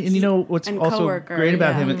 Right, and what's also great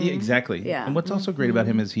about him, exactly. Yeah. And what's also great about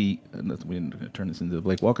him is we didn't turn this into the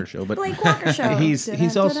Blake Walker show, but Blake Walker show.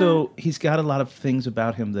 he's got a lot of things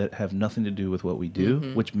about him that have nothing to do with what we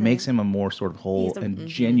do, which makes him a more sort of whole and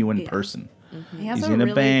genuine person. He's in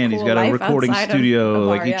a band. He's got a recording studio.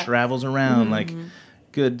 Like he travels around. Like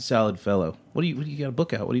good, solid fellow. What do you got a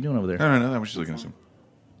book out? What are you doing over there? I don't know. I was just looking at some.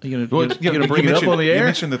 You're gonna bring it up on the air? You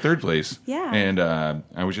mentioned the third place. Yeah. And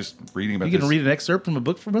I was just reading about this. You going to read an excerpt from a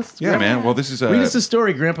book from us? Yeah, man. Well, this is... read us a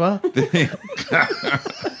story, Grandpa.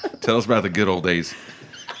 Tell us about the good old days.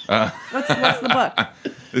 What's the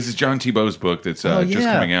book? This is John Thibault's book that's just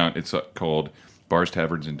coming out. It's called Bars,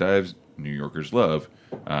 Taverns, and Dives New Yorkers Love.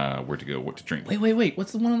 Where to go, what to drink. Wait.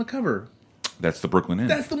 What's the one on the cover? That's the Brooklyn Inn.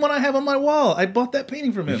 That's the one I have on my wall. I bought that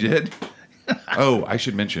painting from him. You did? Oh, I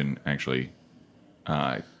should mention, actually...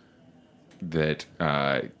 that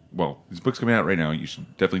this book's coming out right now. You should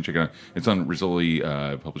definitely check it out. It's on Rizzoli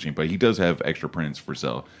Publishing, but he does have extra prints for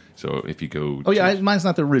sale. So if you go, mine's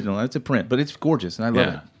not the original. It's a print, but it's gorgeous and I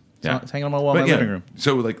love it. It's hanging on my wall in my living room.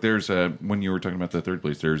 So like, there's when you were talking about the third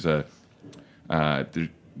place, there's the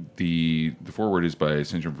foreword is by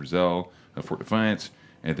Syndrome Frizzell of Fort Defiance,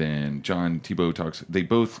 and then John Thibault talks. They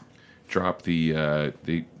both drop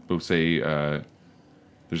they both say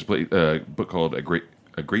there's a book called A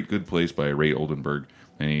Great Good Place by Ray Oldenburg,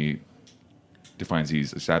 and he defines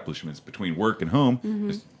these establishments between work and home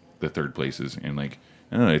as the third places. And like,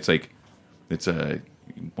 I don't know, it's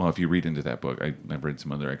if you read into that book, I've read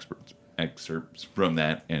some other excerpts from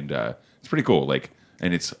that, and it's pretty cool. Like,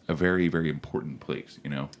 and it's a very, very important place,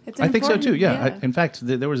 I think so too. Yeah. In fact,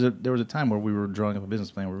 there was a time where we were drawing up a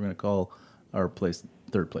business plan. We were going to call our place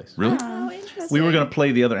Third Place. Really? Oh, interesting. We were going to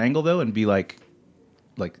play the other angle though, and be like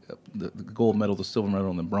the gold medal, the silver medal,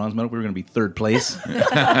 and the bronze medal. We were going to be third place,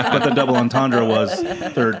 but the double entendre was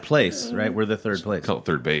third place. Right? We're the third place. Call it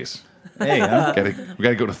third base. Hey, we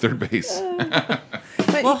gotta go to third base.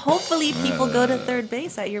 Well, hopefully people go to third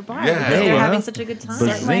base at your bar Yeah. because they're having such a good time.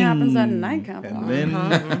 Certainly happens at Nitecap.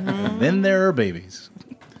 And then there are babies.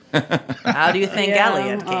 How do you think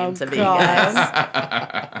Elliot came to be,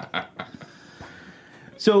 guys?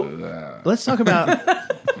 So let's talk about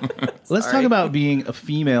talk about being a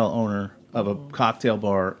female owner of a cocktail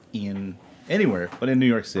bar in anywhere, but in New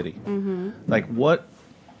York City. Like what?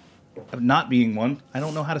 Not being one, I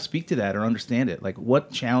don't know how to speak to that or understand it. Like, what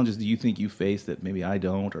challenges do you think you face that maybe I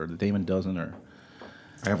don't, or that Damon doesn't, or?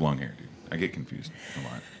 I have long hair, dude. I get confused a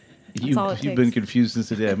lot. You've been confused since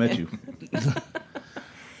the day I met you.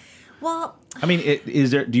 Well, I mean,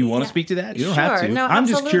 is there? Do you want to speak to that? You don't have to. No, I'm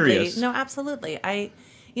absolutely. just curious. No, absolutely.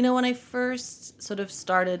 When I first sort of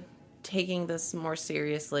started taking this more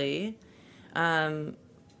seriously,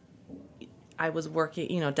 I was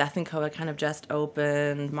working, Death & Co. had kind of just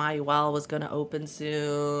opened. My Well was going to open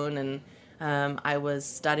soon. And I was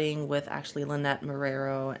studying with actually Lynette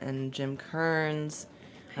Marrero and Jim Kearns.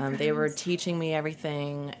 They were teaching me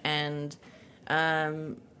everything. And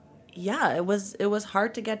it was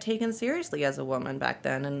hard to get taken seriously as a woman back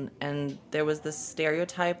then. And there was this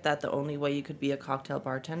stereotype that the only way you could be a cocktail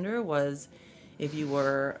bartender was if you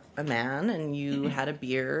were a man and you had a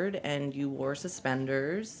beard and you wore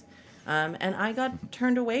suspenders. And I got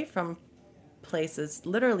turned away from places.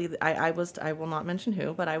 Literally, I will not mention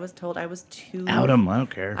who, but I was told I was too... Out 'em, I don't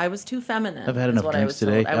care. I was too feminine. I've had enough drinks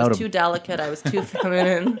today. I was too delicate. I was too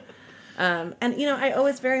feminine. And I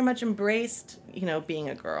always very much embraced, being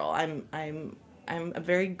a girl. I'm I'm a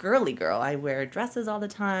very girly girl. I wear dresses all the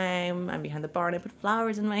time. I'm behind the bar and I put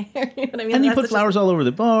flowers in my hair. You know what I mean? And you put flowers all over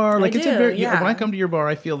the bar. Like it's do, a very. yeah. When I come to your bar,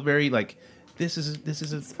 I feel very like this is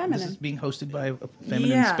being hosted by a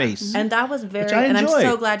feminine space. And that was very. Which I and I'm enjoy.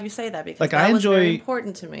 so glad you say that because Like, that was very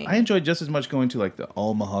important to me. I enjoy just as much going to like the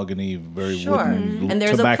all mahogany, very Sure. wooden, And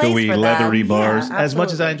there's a place tobacco-y, for leathery that. bars Yeah, as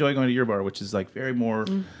much as I absolutely. enjoy going to your bar, which is like very more,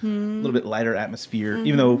 a little bit lighter atmosphere,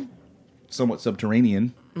 even though somewhat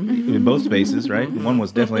subterranean in both spaces, right? One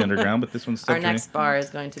was definitely underground, but this one's Our subterranean. next bar is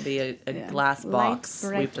going to be a glass box.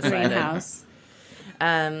 Light, We've bright decided. greenhouse.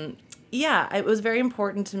 Yeah, it was very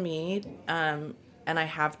important to me. And I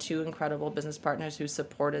have two incredible business partners who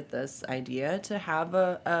supported this idea to have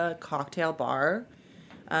a cocktail bar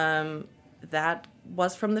that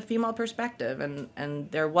was from the female perspective,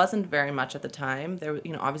 and there wasn't very much at the time. There,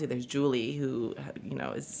 obviously there's Julie, who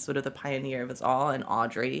is sort of the pioneer of us all, and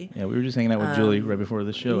Audrey. Yeah, we were just hanging out with Julie right before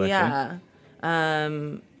the show. Yeah,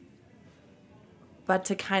 but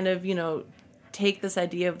to kind of take this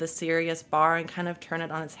idea of the serious bar and kind of turn it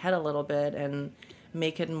on its head a little bit and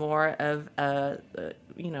make it more of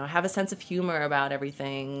have a sense of humor about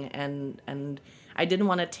everything, and I didn't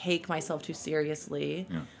want to take myself too seriously.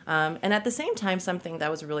 Yeah. And at the same time, something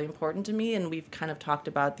that was really important to me, and we've kind of talked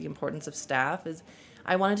about the importance of staff, is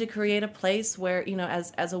I wanted to create a place where,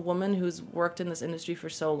 as a woman who's worked in this industry for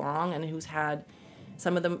so long and who's had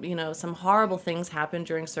some of the, some horrible things happen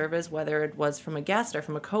during service, whether it was from a guest or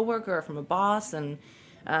from a coworker or from a boss, and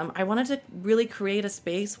I wanted to really create a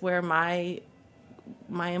space where my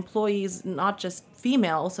employees, not just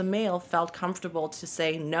female, also male, felt comfortable to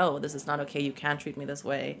say, no, this is not okay, you can't treat me this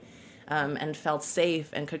way, and felt safe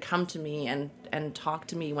and could come to me and talk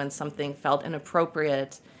to me when something felt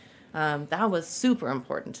inappropriate. That was super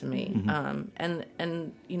important to me. And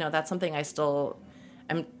that's something I still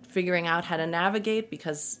am figuring out how to navigate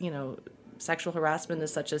because, sexual harassment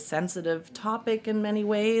is such a sensitive topic in many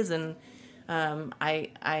ways, and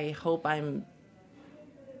I hope I'm,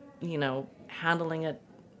 handling it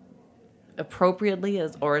appropriately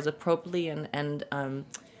as appropriately and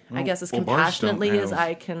I guess as compassionately as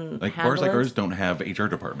I can like handle bars like it. ours don't have HR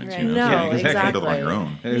departments, Right. you know. No, so you can handle it on exactly. your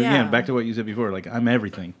own. Again, back to what you said before. Like I'm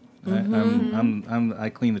everything.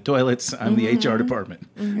 I clean the toilets. I'm the HR department.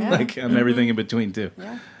 Like I'm everything in between too.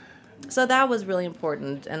 Yeah. So that was really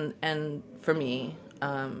important and for me,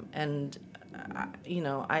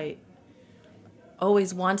 I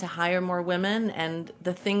always want to hire more women, and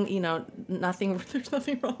the thing, there's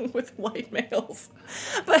nothing wrong with white males,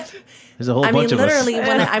 but There's a whole bunch of us. literally,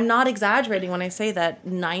 I'm not exaggerating when I say that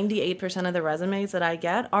 98% of the resumes that I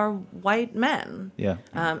get are white men. Yeah.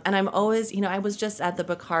 And I'm always, I was just at the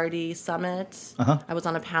Bacardi Summit. I was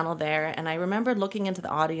on a panel there, and I remember looking into the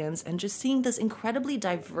audience and just seeing this incredibly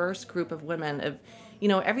diverse group of women of,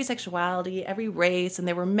 every sexuality, every race, and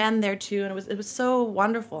there were men there too, and it was so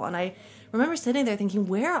wonderful. And I remember sitting there thinking,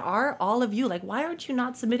 where are all of you? Like, why aren't you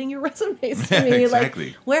not submitting your resumes to me? Exactly.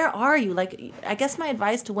 Like, where are you? Like, I guess my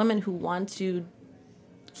advice to women who want to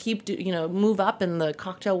move up in the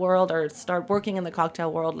cocktail world or start working in the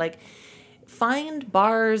cocktail world, like, find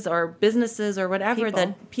bars or businesses or whatever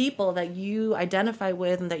people that you identify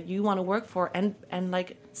with and that you want to work for, and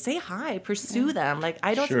like say hi, pursue them. Like,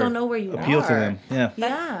 I just don't know where you are. Appeal to them.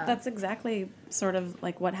 Yeah. That's exactly sort of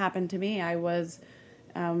like what happened to me. I was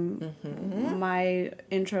my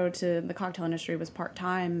intro to the cocktail industry was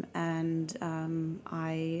part-time, and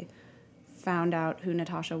I found out who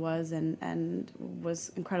Natasha was and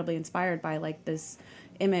was incredibly inspired by like this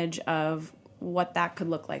image of what that could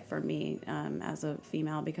look like for me as a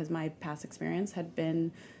female, because my past experience had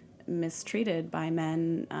been mistreated by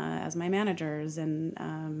men as my managers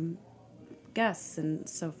and guests and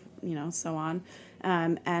so on,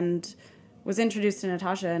 and was introduced to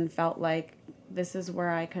Natasha and felt like this is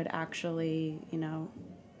where I could actually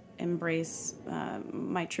embrace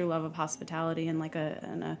my true love of hospitality in like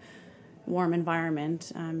in a warm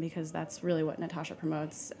environment, because that's really what Natasha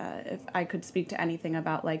promotes. If I could speak to anything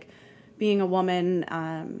about like being a woman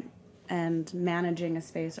and managing a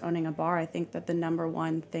space, owning a bar, I think that the number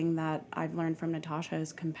one thing that I've learned from Natasha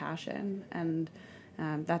is compassion, and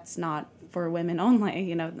that's not for women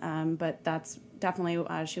only, but that's definitely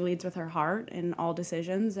she leads with her heart in all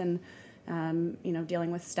decisions, and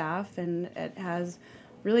dealing with staff, and it has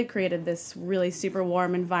really created this really super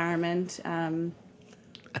warm environment.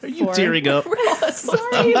 Are you tearing up?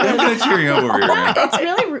 Sorry, I'm not tearing up over here.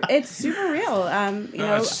 it's super real.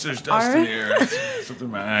 There's dust in the air. It's something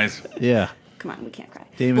in my eyes. Yeah. Come on, we can't cry.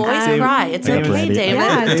 Damon, Boys cry. It's okay, David.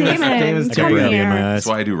 Yeah, Damon's come tearing up. here. That's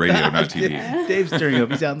why I do radio, not TV. Dave's tearing up.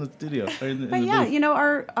 He's out in the studio. But yeah,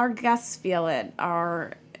 our guests feel it.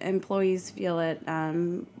 Our employees feel it.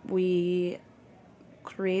 We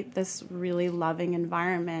create this really loving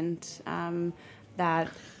environment that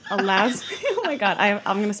allows. Oh my God,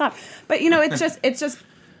 I'm going to stop. But it's just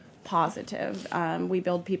positive. We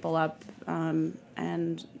build people up,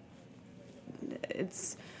 and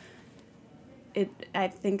I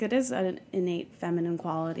think it is an innate feminine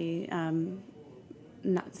quality.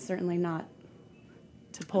 Certainly not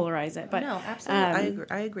to polarize it, but no, absolutely,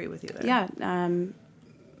 I agree with you there. Yeah, I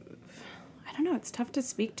don't know. It's tough to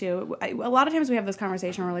speak to. A lot of times we have this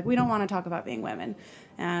conversation where we don't want to talk about being women,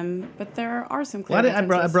 but there are some clear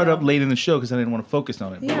differences. I brought it up late in the show because I didn't want to focus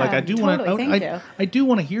on it. Yeah, but I do want to. I do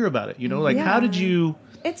want to hear about it. How did you?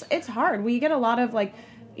 It's hard. We get a lot of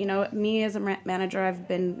me as a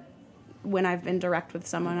manager. When I've been direct with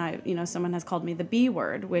someone, someone has called me the B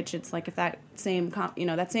word, which it's if that same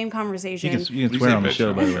conversation. You can swear on the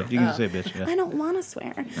show, by the way. You can say bitch. Yeah. I don't want to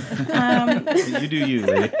swear. You do you,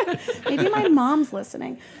 lady. Maybe my mom's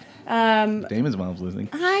listening. Damon's mom's listening.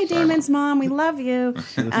 Hi, Damon's mom. We love you.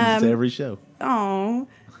 She listens to every show. Oh.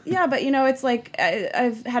 Yeah, but it's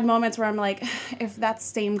I've had moments where I'm if that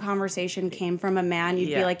same conversation came from a man,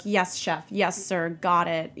 you'd be like, yes, chef, yes, sir, got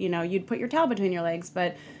it. You'd put your tail between your legs.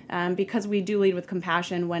 But because we do lead with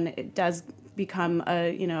compassion, when it does become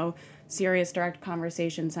a serious, direct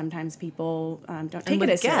conversation, sometimes people don't take it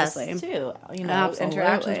as seriously. Too, Absolutely.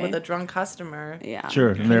 interactions with a drunk customer. Yeah, sure.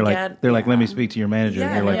 And they're like, let me speak to your manager.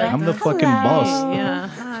 And you're like, I'm the fucking boss. Yeah,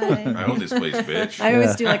 hi. I own this place, bitch. I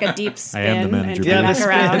always do a deep spin. I am the manager. And back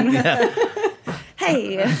around.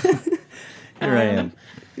 Hey, here I am.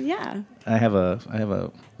 Yeah. I have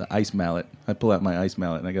the ice mallet. I pull out my ice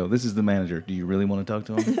mallet and I go, "This is the manager. Do you really want to talk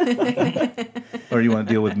to him, or do you want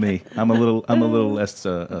to deal with me? I'm a little less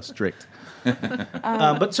strict."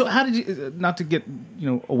 But so, how did you? Not to get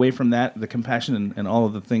away from that, the compassion and all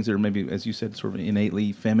of the things that are maybe, as you said, sort of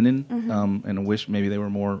innately feminine, and I wish maybe they were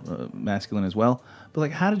more masculine as well.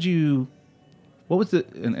 But how did you? What was the?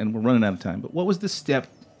 And we're running out of time. But what was the step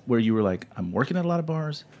where you were like, "I'm working at a lot of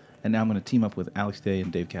bars, and now I'm going to team up with Alex Day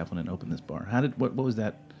and Dave Kaplan and open this bar"? What was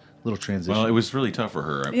that little transition? Well, it was really tough for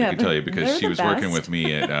her. I can tell you because she was working with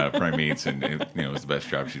me at Prime Meats, and it was the best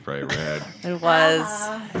job she's probably ever had. It was.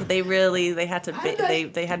 They had to.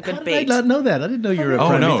 They had good bait. I did not know that. I didn't know you were at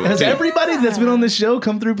Prime Meats. Has everybody that's been on this show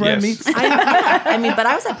come through Prime Meats? But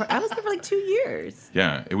I was there for 2 years.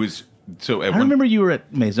 Yeah, it was. So I remember you were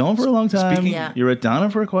at Maison for a long time. You were at Donna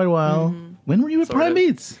for quite a while. Mm-hmm. When were you at Prime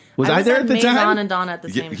Meats? Was I there at the time? Maison and Donna at the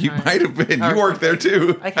same time. You might have been. You worked there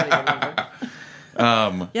too. I can't even remember.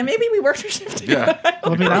 Yeah, maybe we worked our shift together. Yeah.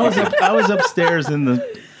 Well, I was upstairs in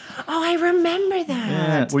the. Oh, I remember that.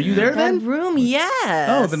 Yeah. Were you there then? That room, yes.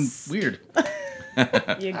 Oh, then weird.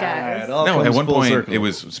 You guys. No, at one point it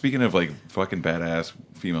was, speaking of fucking badass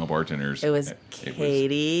female bartenders. It was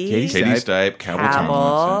Katie Stipe, Cabell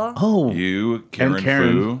Tomlinson. Oh, you, Karen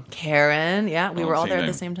Fu. Karen, yeah, we were all there at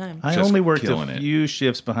the same time. I only worked a few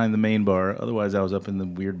shifts behind the main bar. Otherwise, I was up in the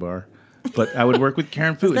weird bar. But I would work with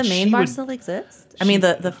Karen Fu. Does the main bar still exist? I mean,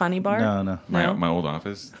 the funny bar? No. My old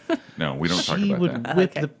office? No, we don't talk about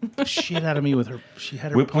that. She would whip the shit out of me with her. She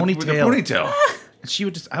had her ponytail. With a ponytail.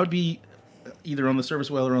 And I would be either on the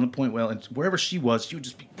service well or on the point well, and wherever she would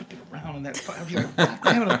just be whipping around in that fire. I'd be like,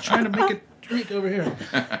 damn it, I'm trying to make a drink over here.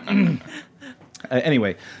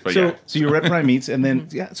 Anyway, so you were at Prime Meats, and then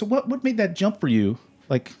so what made that jump for you?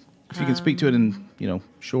 If you can speak to it in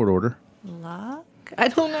short order. Luck? I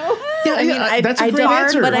don't know. Yeah, that's a great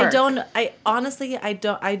answer. But I don't. I honestly, I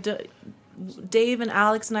don't. Dave and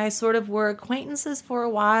Alex and I sort of were acquaintances for a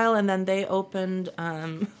while, and then they opened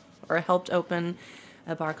or helped open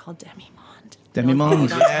a bar called Demi-Monde. Demi-Monde,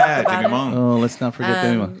 Demi-Monde. Oh, let's not forget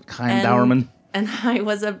Demi-Monde. Chaim Dauerman. And I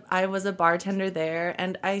was a bartender there,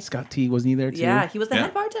 and Scott T, wasn't he there too? Yeah, he was the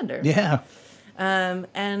head bartender. Yeah.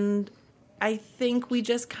 And I think we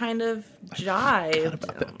just kind of jived. I forgot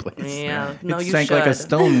about that place. Yeah, no, it you sank should. like a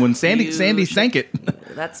stone when Sandy sank it.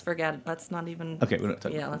 Let's not even. Okay, we're not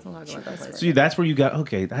talking. Yeah, let's not talk about that place. So that's where you got.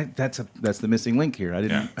 Okay, that's the missing link here. I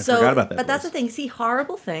forgot about that. But that's the thing. See,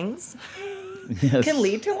 horrible things can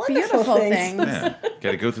lead to beautiful things. Yeah,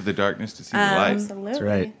 got to go through the darkness to see the light. Absolutely. That's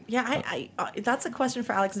right. Yeah, I that's a question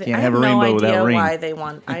for Alex. Can't I have have a no rainbow without idea rain. why they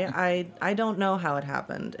want. I don't know how it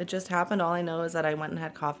happened. It just happened. All I know is that I went and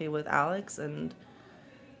had coffee with Alex, and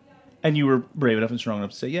you were brave enough and strong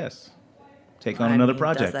enough to say yes. Take on another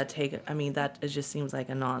project. Does that take? I mean, it just seems like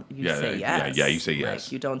a non. You Yeah, say yeah, yes. yeah, you say yes.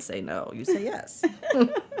 Like, you don't say no. You say yes.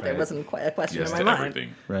 There wasn't quite a question Yes in to my mind.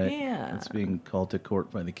 everything. Right. Yeah. It's being called to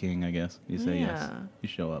court by the king, I guess. You say yes. Yeah. You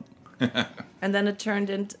show up. And then it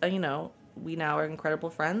turned into, we now are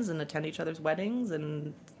incredible friends and attend each other's weddings,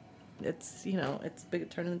 and it's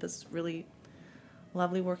turned into this really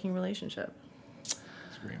lovely working relationship.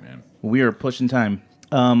 That's great, man. We are pushing time.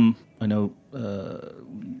 I know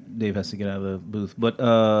Dave has to get out of the booth, but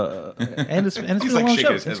and it's been a He's like long shaking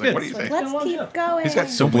show. his head It's like, good. what do you say? Let's keep going. He's got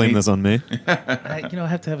so Don't blame many. this on me. I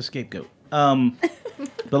have to have a scapegoat.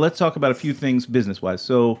 But let's talk about a few things business-wise.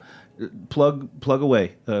 So, plug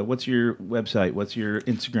away. What's your website? What's your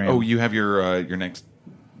Instagram? Oh, you have your next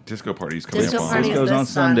disco parties coming Disco up party on is Disco's this on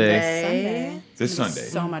Sunday. Sunday. this Sunday.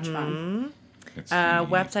 So much fun. It's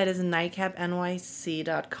Website is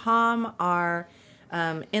nitecapnyc.com. Our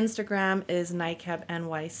Instagram is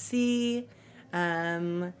nitecapnyc.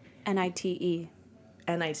 NITE.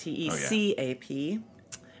 NITECAP.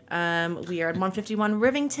 We are at 151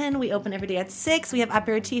 Rivington. We open every day at 6. We have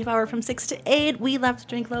aperitif hour from 6 to 8. We love to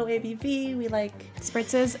drink low ABV. We like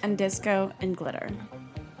Spritzes and disco and glitter.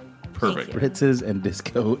 perfect. Ritzes and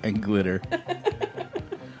disco and glitter.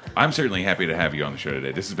 I'm certainly happy to have you on the show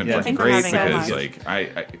today. This has been Yeah. fucking Thanks great for having because, us. like,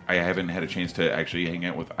 I haven't had a chance to actually hang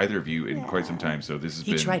out with either of you in quite some time. So this has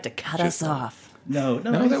he been. tried to cut us off. No,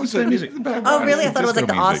 No, that was the the music. Oh, really? I thought it was like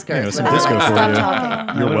the Oscars. Yeah, some But- disco for Stop you.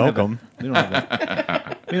 talking. You're we don't have welcome. We don't have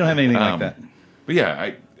that. We don't have anything like that. But yeah,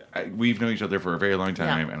 we've known each other for a very long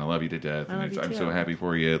time, Yeah. and I love you to death. I love And you I'm too. so happy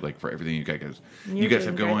for you, like for everything you guys You're have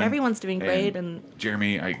doing going. great. Everyone's doing great, and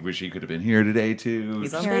Jeremy, I wish he could have been here today too.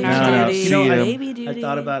 he's on Karen, baby No, duty. You know, baby duty. I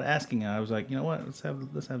thought about asking. I was like, you know what? Let's have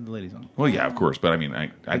the ladies on. Well, yeah, of course, but I mean, I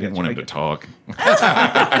didn't want him to talk.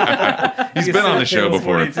 He's can been sit on the at show table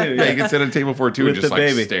before. 42, Yeah, you can sit at table 4 too and With just the like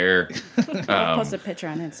baby. stare. I'll post a picture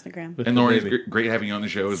on Instagram. And Lauren, it's baby. great having you on the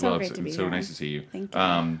show as So well. great It's to be so here. nice to see you. Thank you.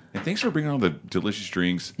 And thanks for bringing all the delicious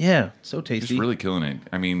drinks. Yeah, so Just tasty. really killing it.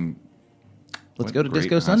 I mean, Let's what go to great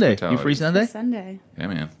Disco Sunday. You hospitality. free Sunday? Sunday. Yeah,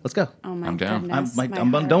 man. Let's go. Oh my I'm down. goodness. I'm my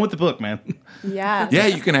heart. done with the book, man. Yeah. Yeah,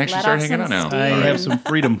 you can actually Let start off hanging out some now. steam. I have some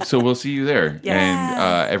freedom. So we'll see you there. Yes.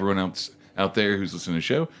 And everyone else out there who's listening to the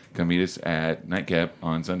show, come meet us at Nitecap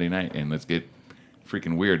on Sunday night, and let's get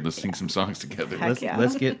freaking weird. Let's sing some songs together. Heck yeah.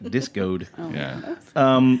 Let's get discoed. Yeah.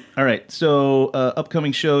 All right. So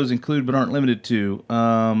upcoming shows include but aren't limited to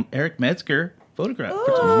Eric Metzger, photograph.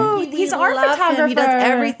 He's our love him. photographer. He does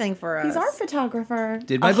everything for us. He's our photographer.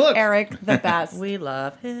 Did my book. Eric, the best. We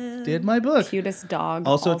love him. Did my book. Cutest dog.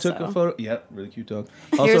 Also took a photo. Yep, really cute dog.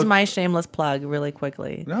 Also, Here's my shameless plug, really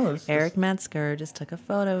quickly. No, it's- Eric Metzger just took a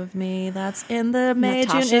photo of me. That's in the May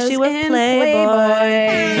June Natasha's issue of in Playboy.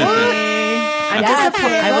 I'm Yes,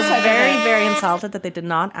 disappointed. I was Playboy. very, very insulted that they did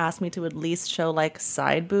not ask me to at least show like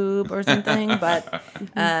side boob or something. But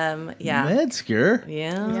yeah, Metzger.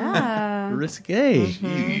 yeah. Yeah. Risque.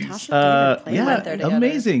 Natasha David Yeah, went there together.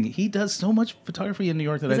 amazing. He does so much photography in New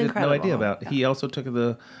York that He's I had no idea incredible. about. He also took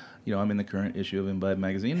I'm in the current issue of Imbibe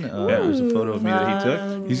magazine. There's a photo of me that he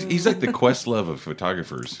took. He's like the Questlove of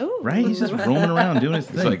photographers. Right, he's just roaming around doing his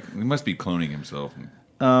It's thing. like he must be cloning himself.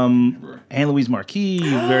 Anne Louise Marquis,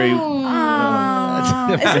 very.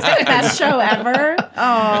 Is this the best show ever?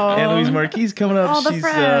 Oh. Anne Louise Marquis is coming up. All the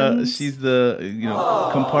friends. She's the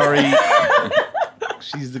Campari.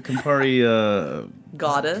 She's the Campari.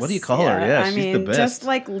 Goddess. What do you call her? Yeah, I she's mean, the best. just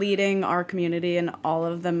like leading our community in all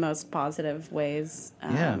of the most positive ways.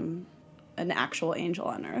 Yeah. An actual angel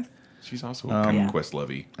on earth. She's also kind Yeah. of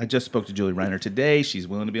Questlove-y. I just spoke to Julie Reiner today. She's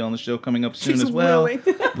willing to be on the show coming up soon She's as well. willing.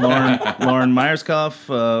 Lauren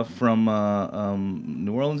Meyerskoff from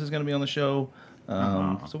New Orleans is going to be on the show.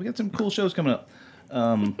 So we got some cool shows coming up.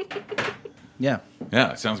 Yeah,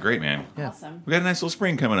 Yeah, sounds great, man. Awesome. We got a nice little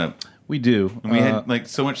spring coming up. we do. And we had like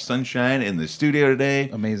so much sunshine in the studio today.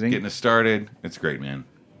 Amazing. Getting us started. It's great, man.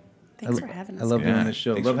 Thanks for having us. I love guys. doing this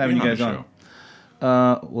show. Thanks Love for having you being guys the on. show.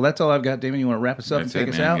 Well, that's all I've got. Damon, you want to wrap us up That's and take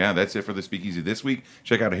it, us man. out? Yeah, that's it for the Speakeasy this week.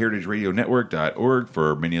 Check out heritageradionetwork.org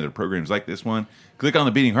for many other programs like this one. Click on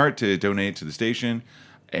the beating heart to donate to the station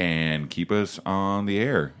and keep us on the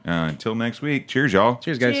air. Until next week, cheers, y'all.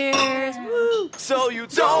 Cheers, guys. Cheers. Woo. So you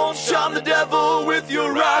don't charm the devil with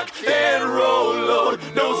your rock and roll load.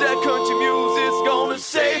 Knows that country music's gonna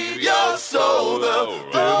save your soul. The devil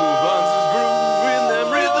runs his groove in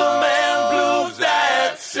them rhythm and blues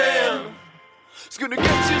that sound. It's gonna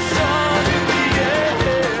get you some in the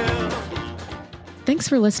air. Thanks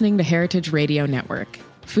for listening to Heritage Radio Network,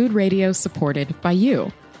 food radio supported by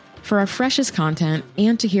you. For our freshest content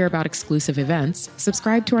and to hear about exclusive events,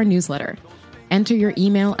 subscribe to our newsletter. Enter your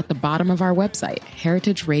email at the bottom of our website,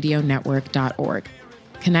 heritageradionetwork.org.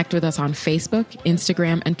 Connect with us on Facebook,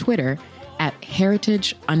 Instagram, and Twitter at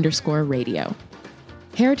heritage_radio.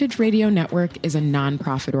 Heritage Radio Network is a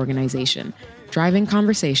nonprofit organization driving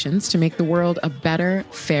conversations to make the world a better,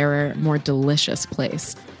 fairer, more delicious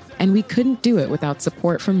place. And we couldn't do it without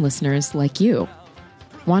support from listeners like you.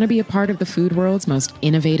 Want to be a part of the food world's most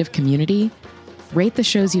innovative community? Rate the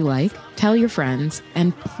shows you like, tell your friends,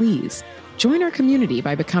 and please join our community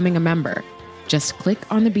by becoming a member. Just click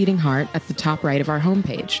on the beating heart at the top right of our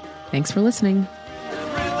homepage. Thanks for listening.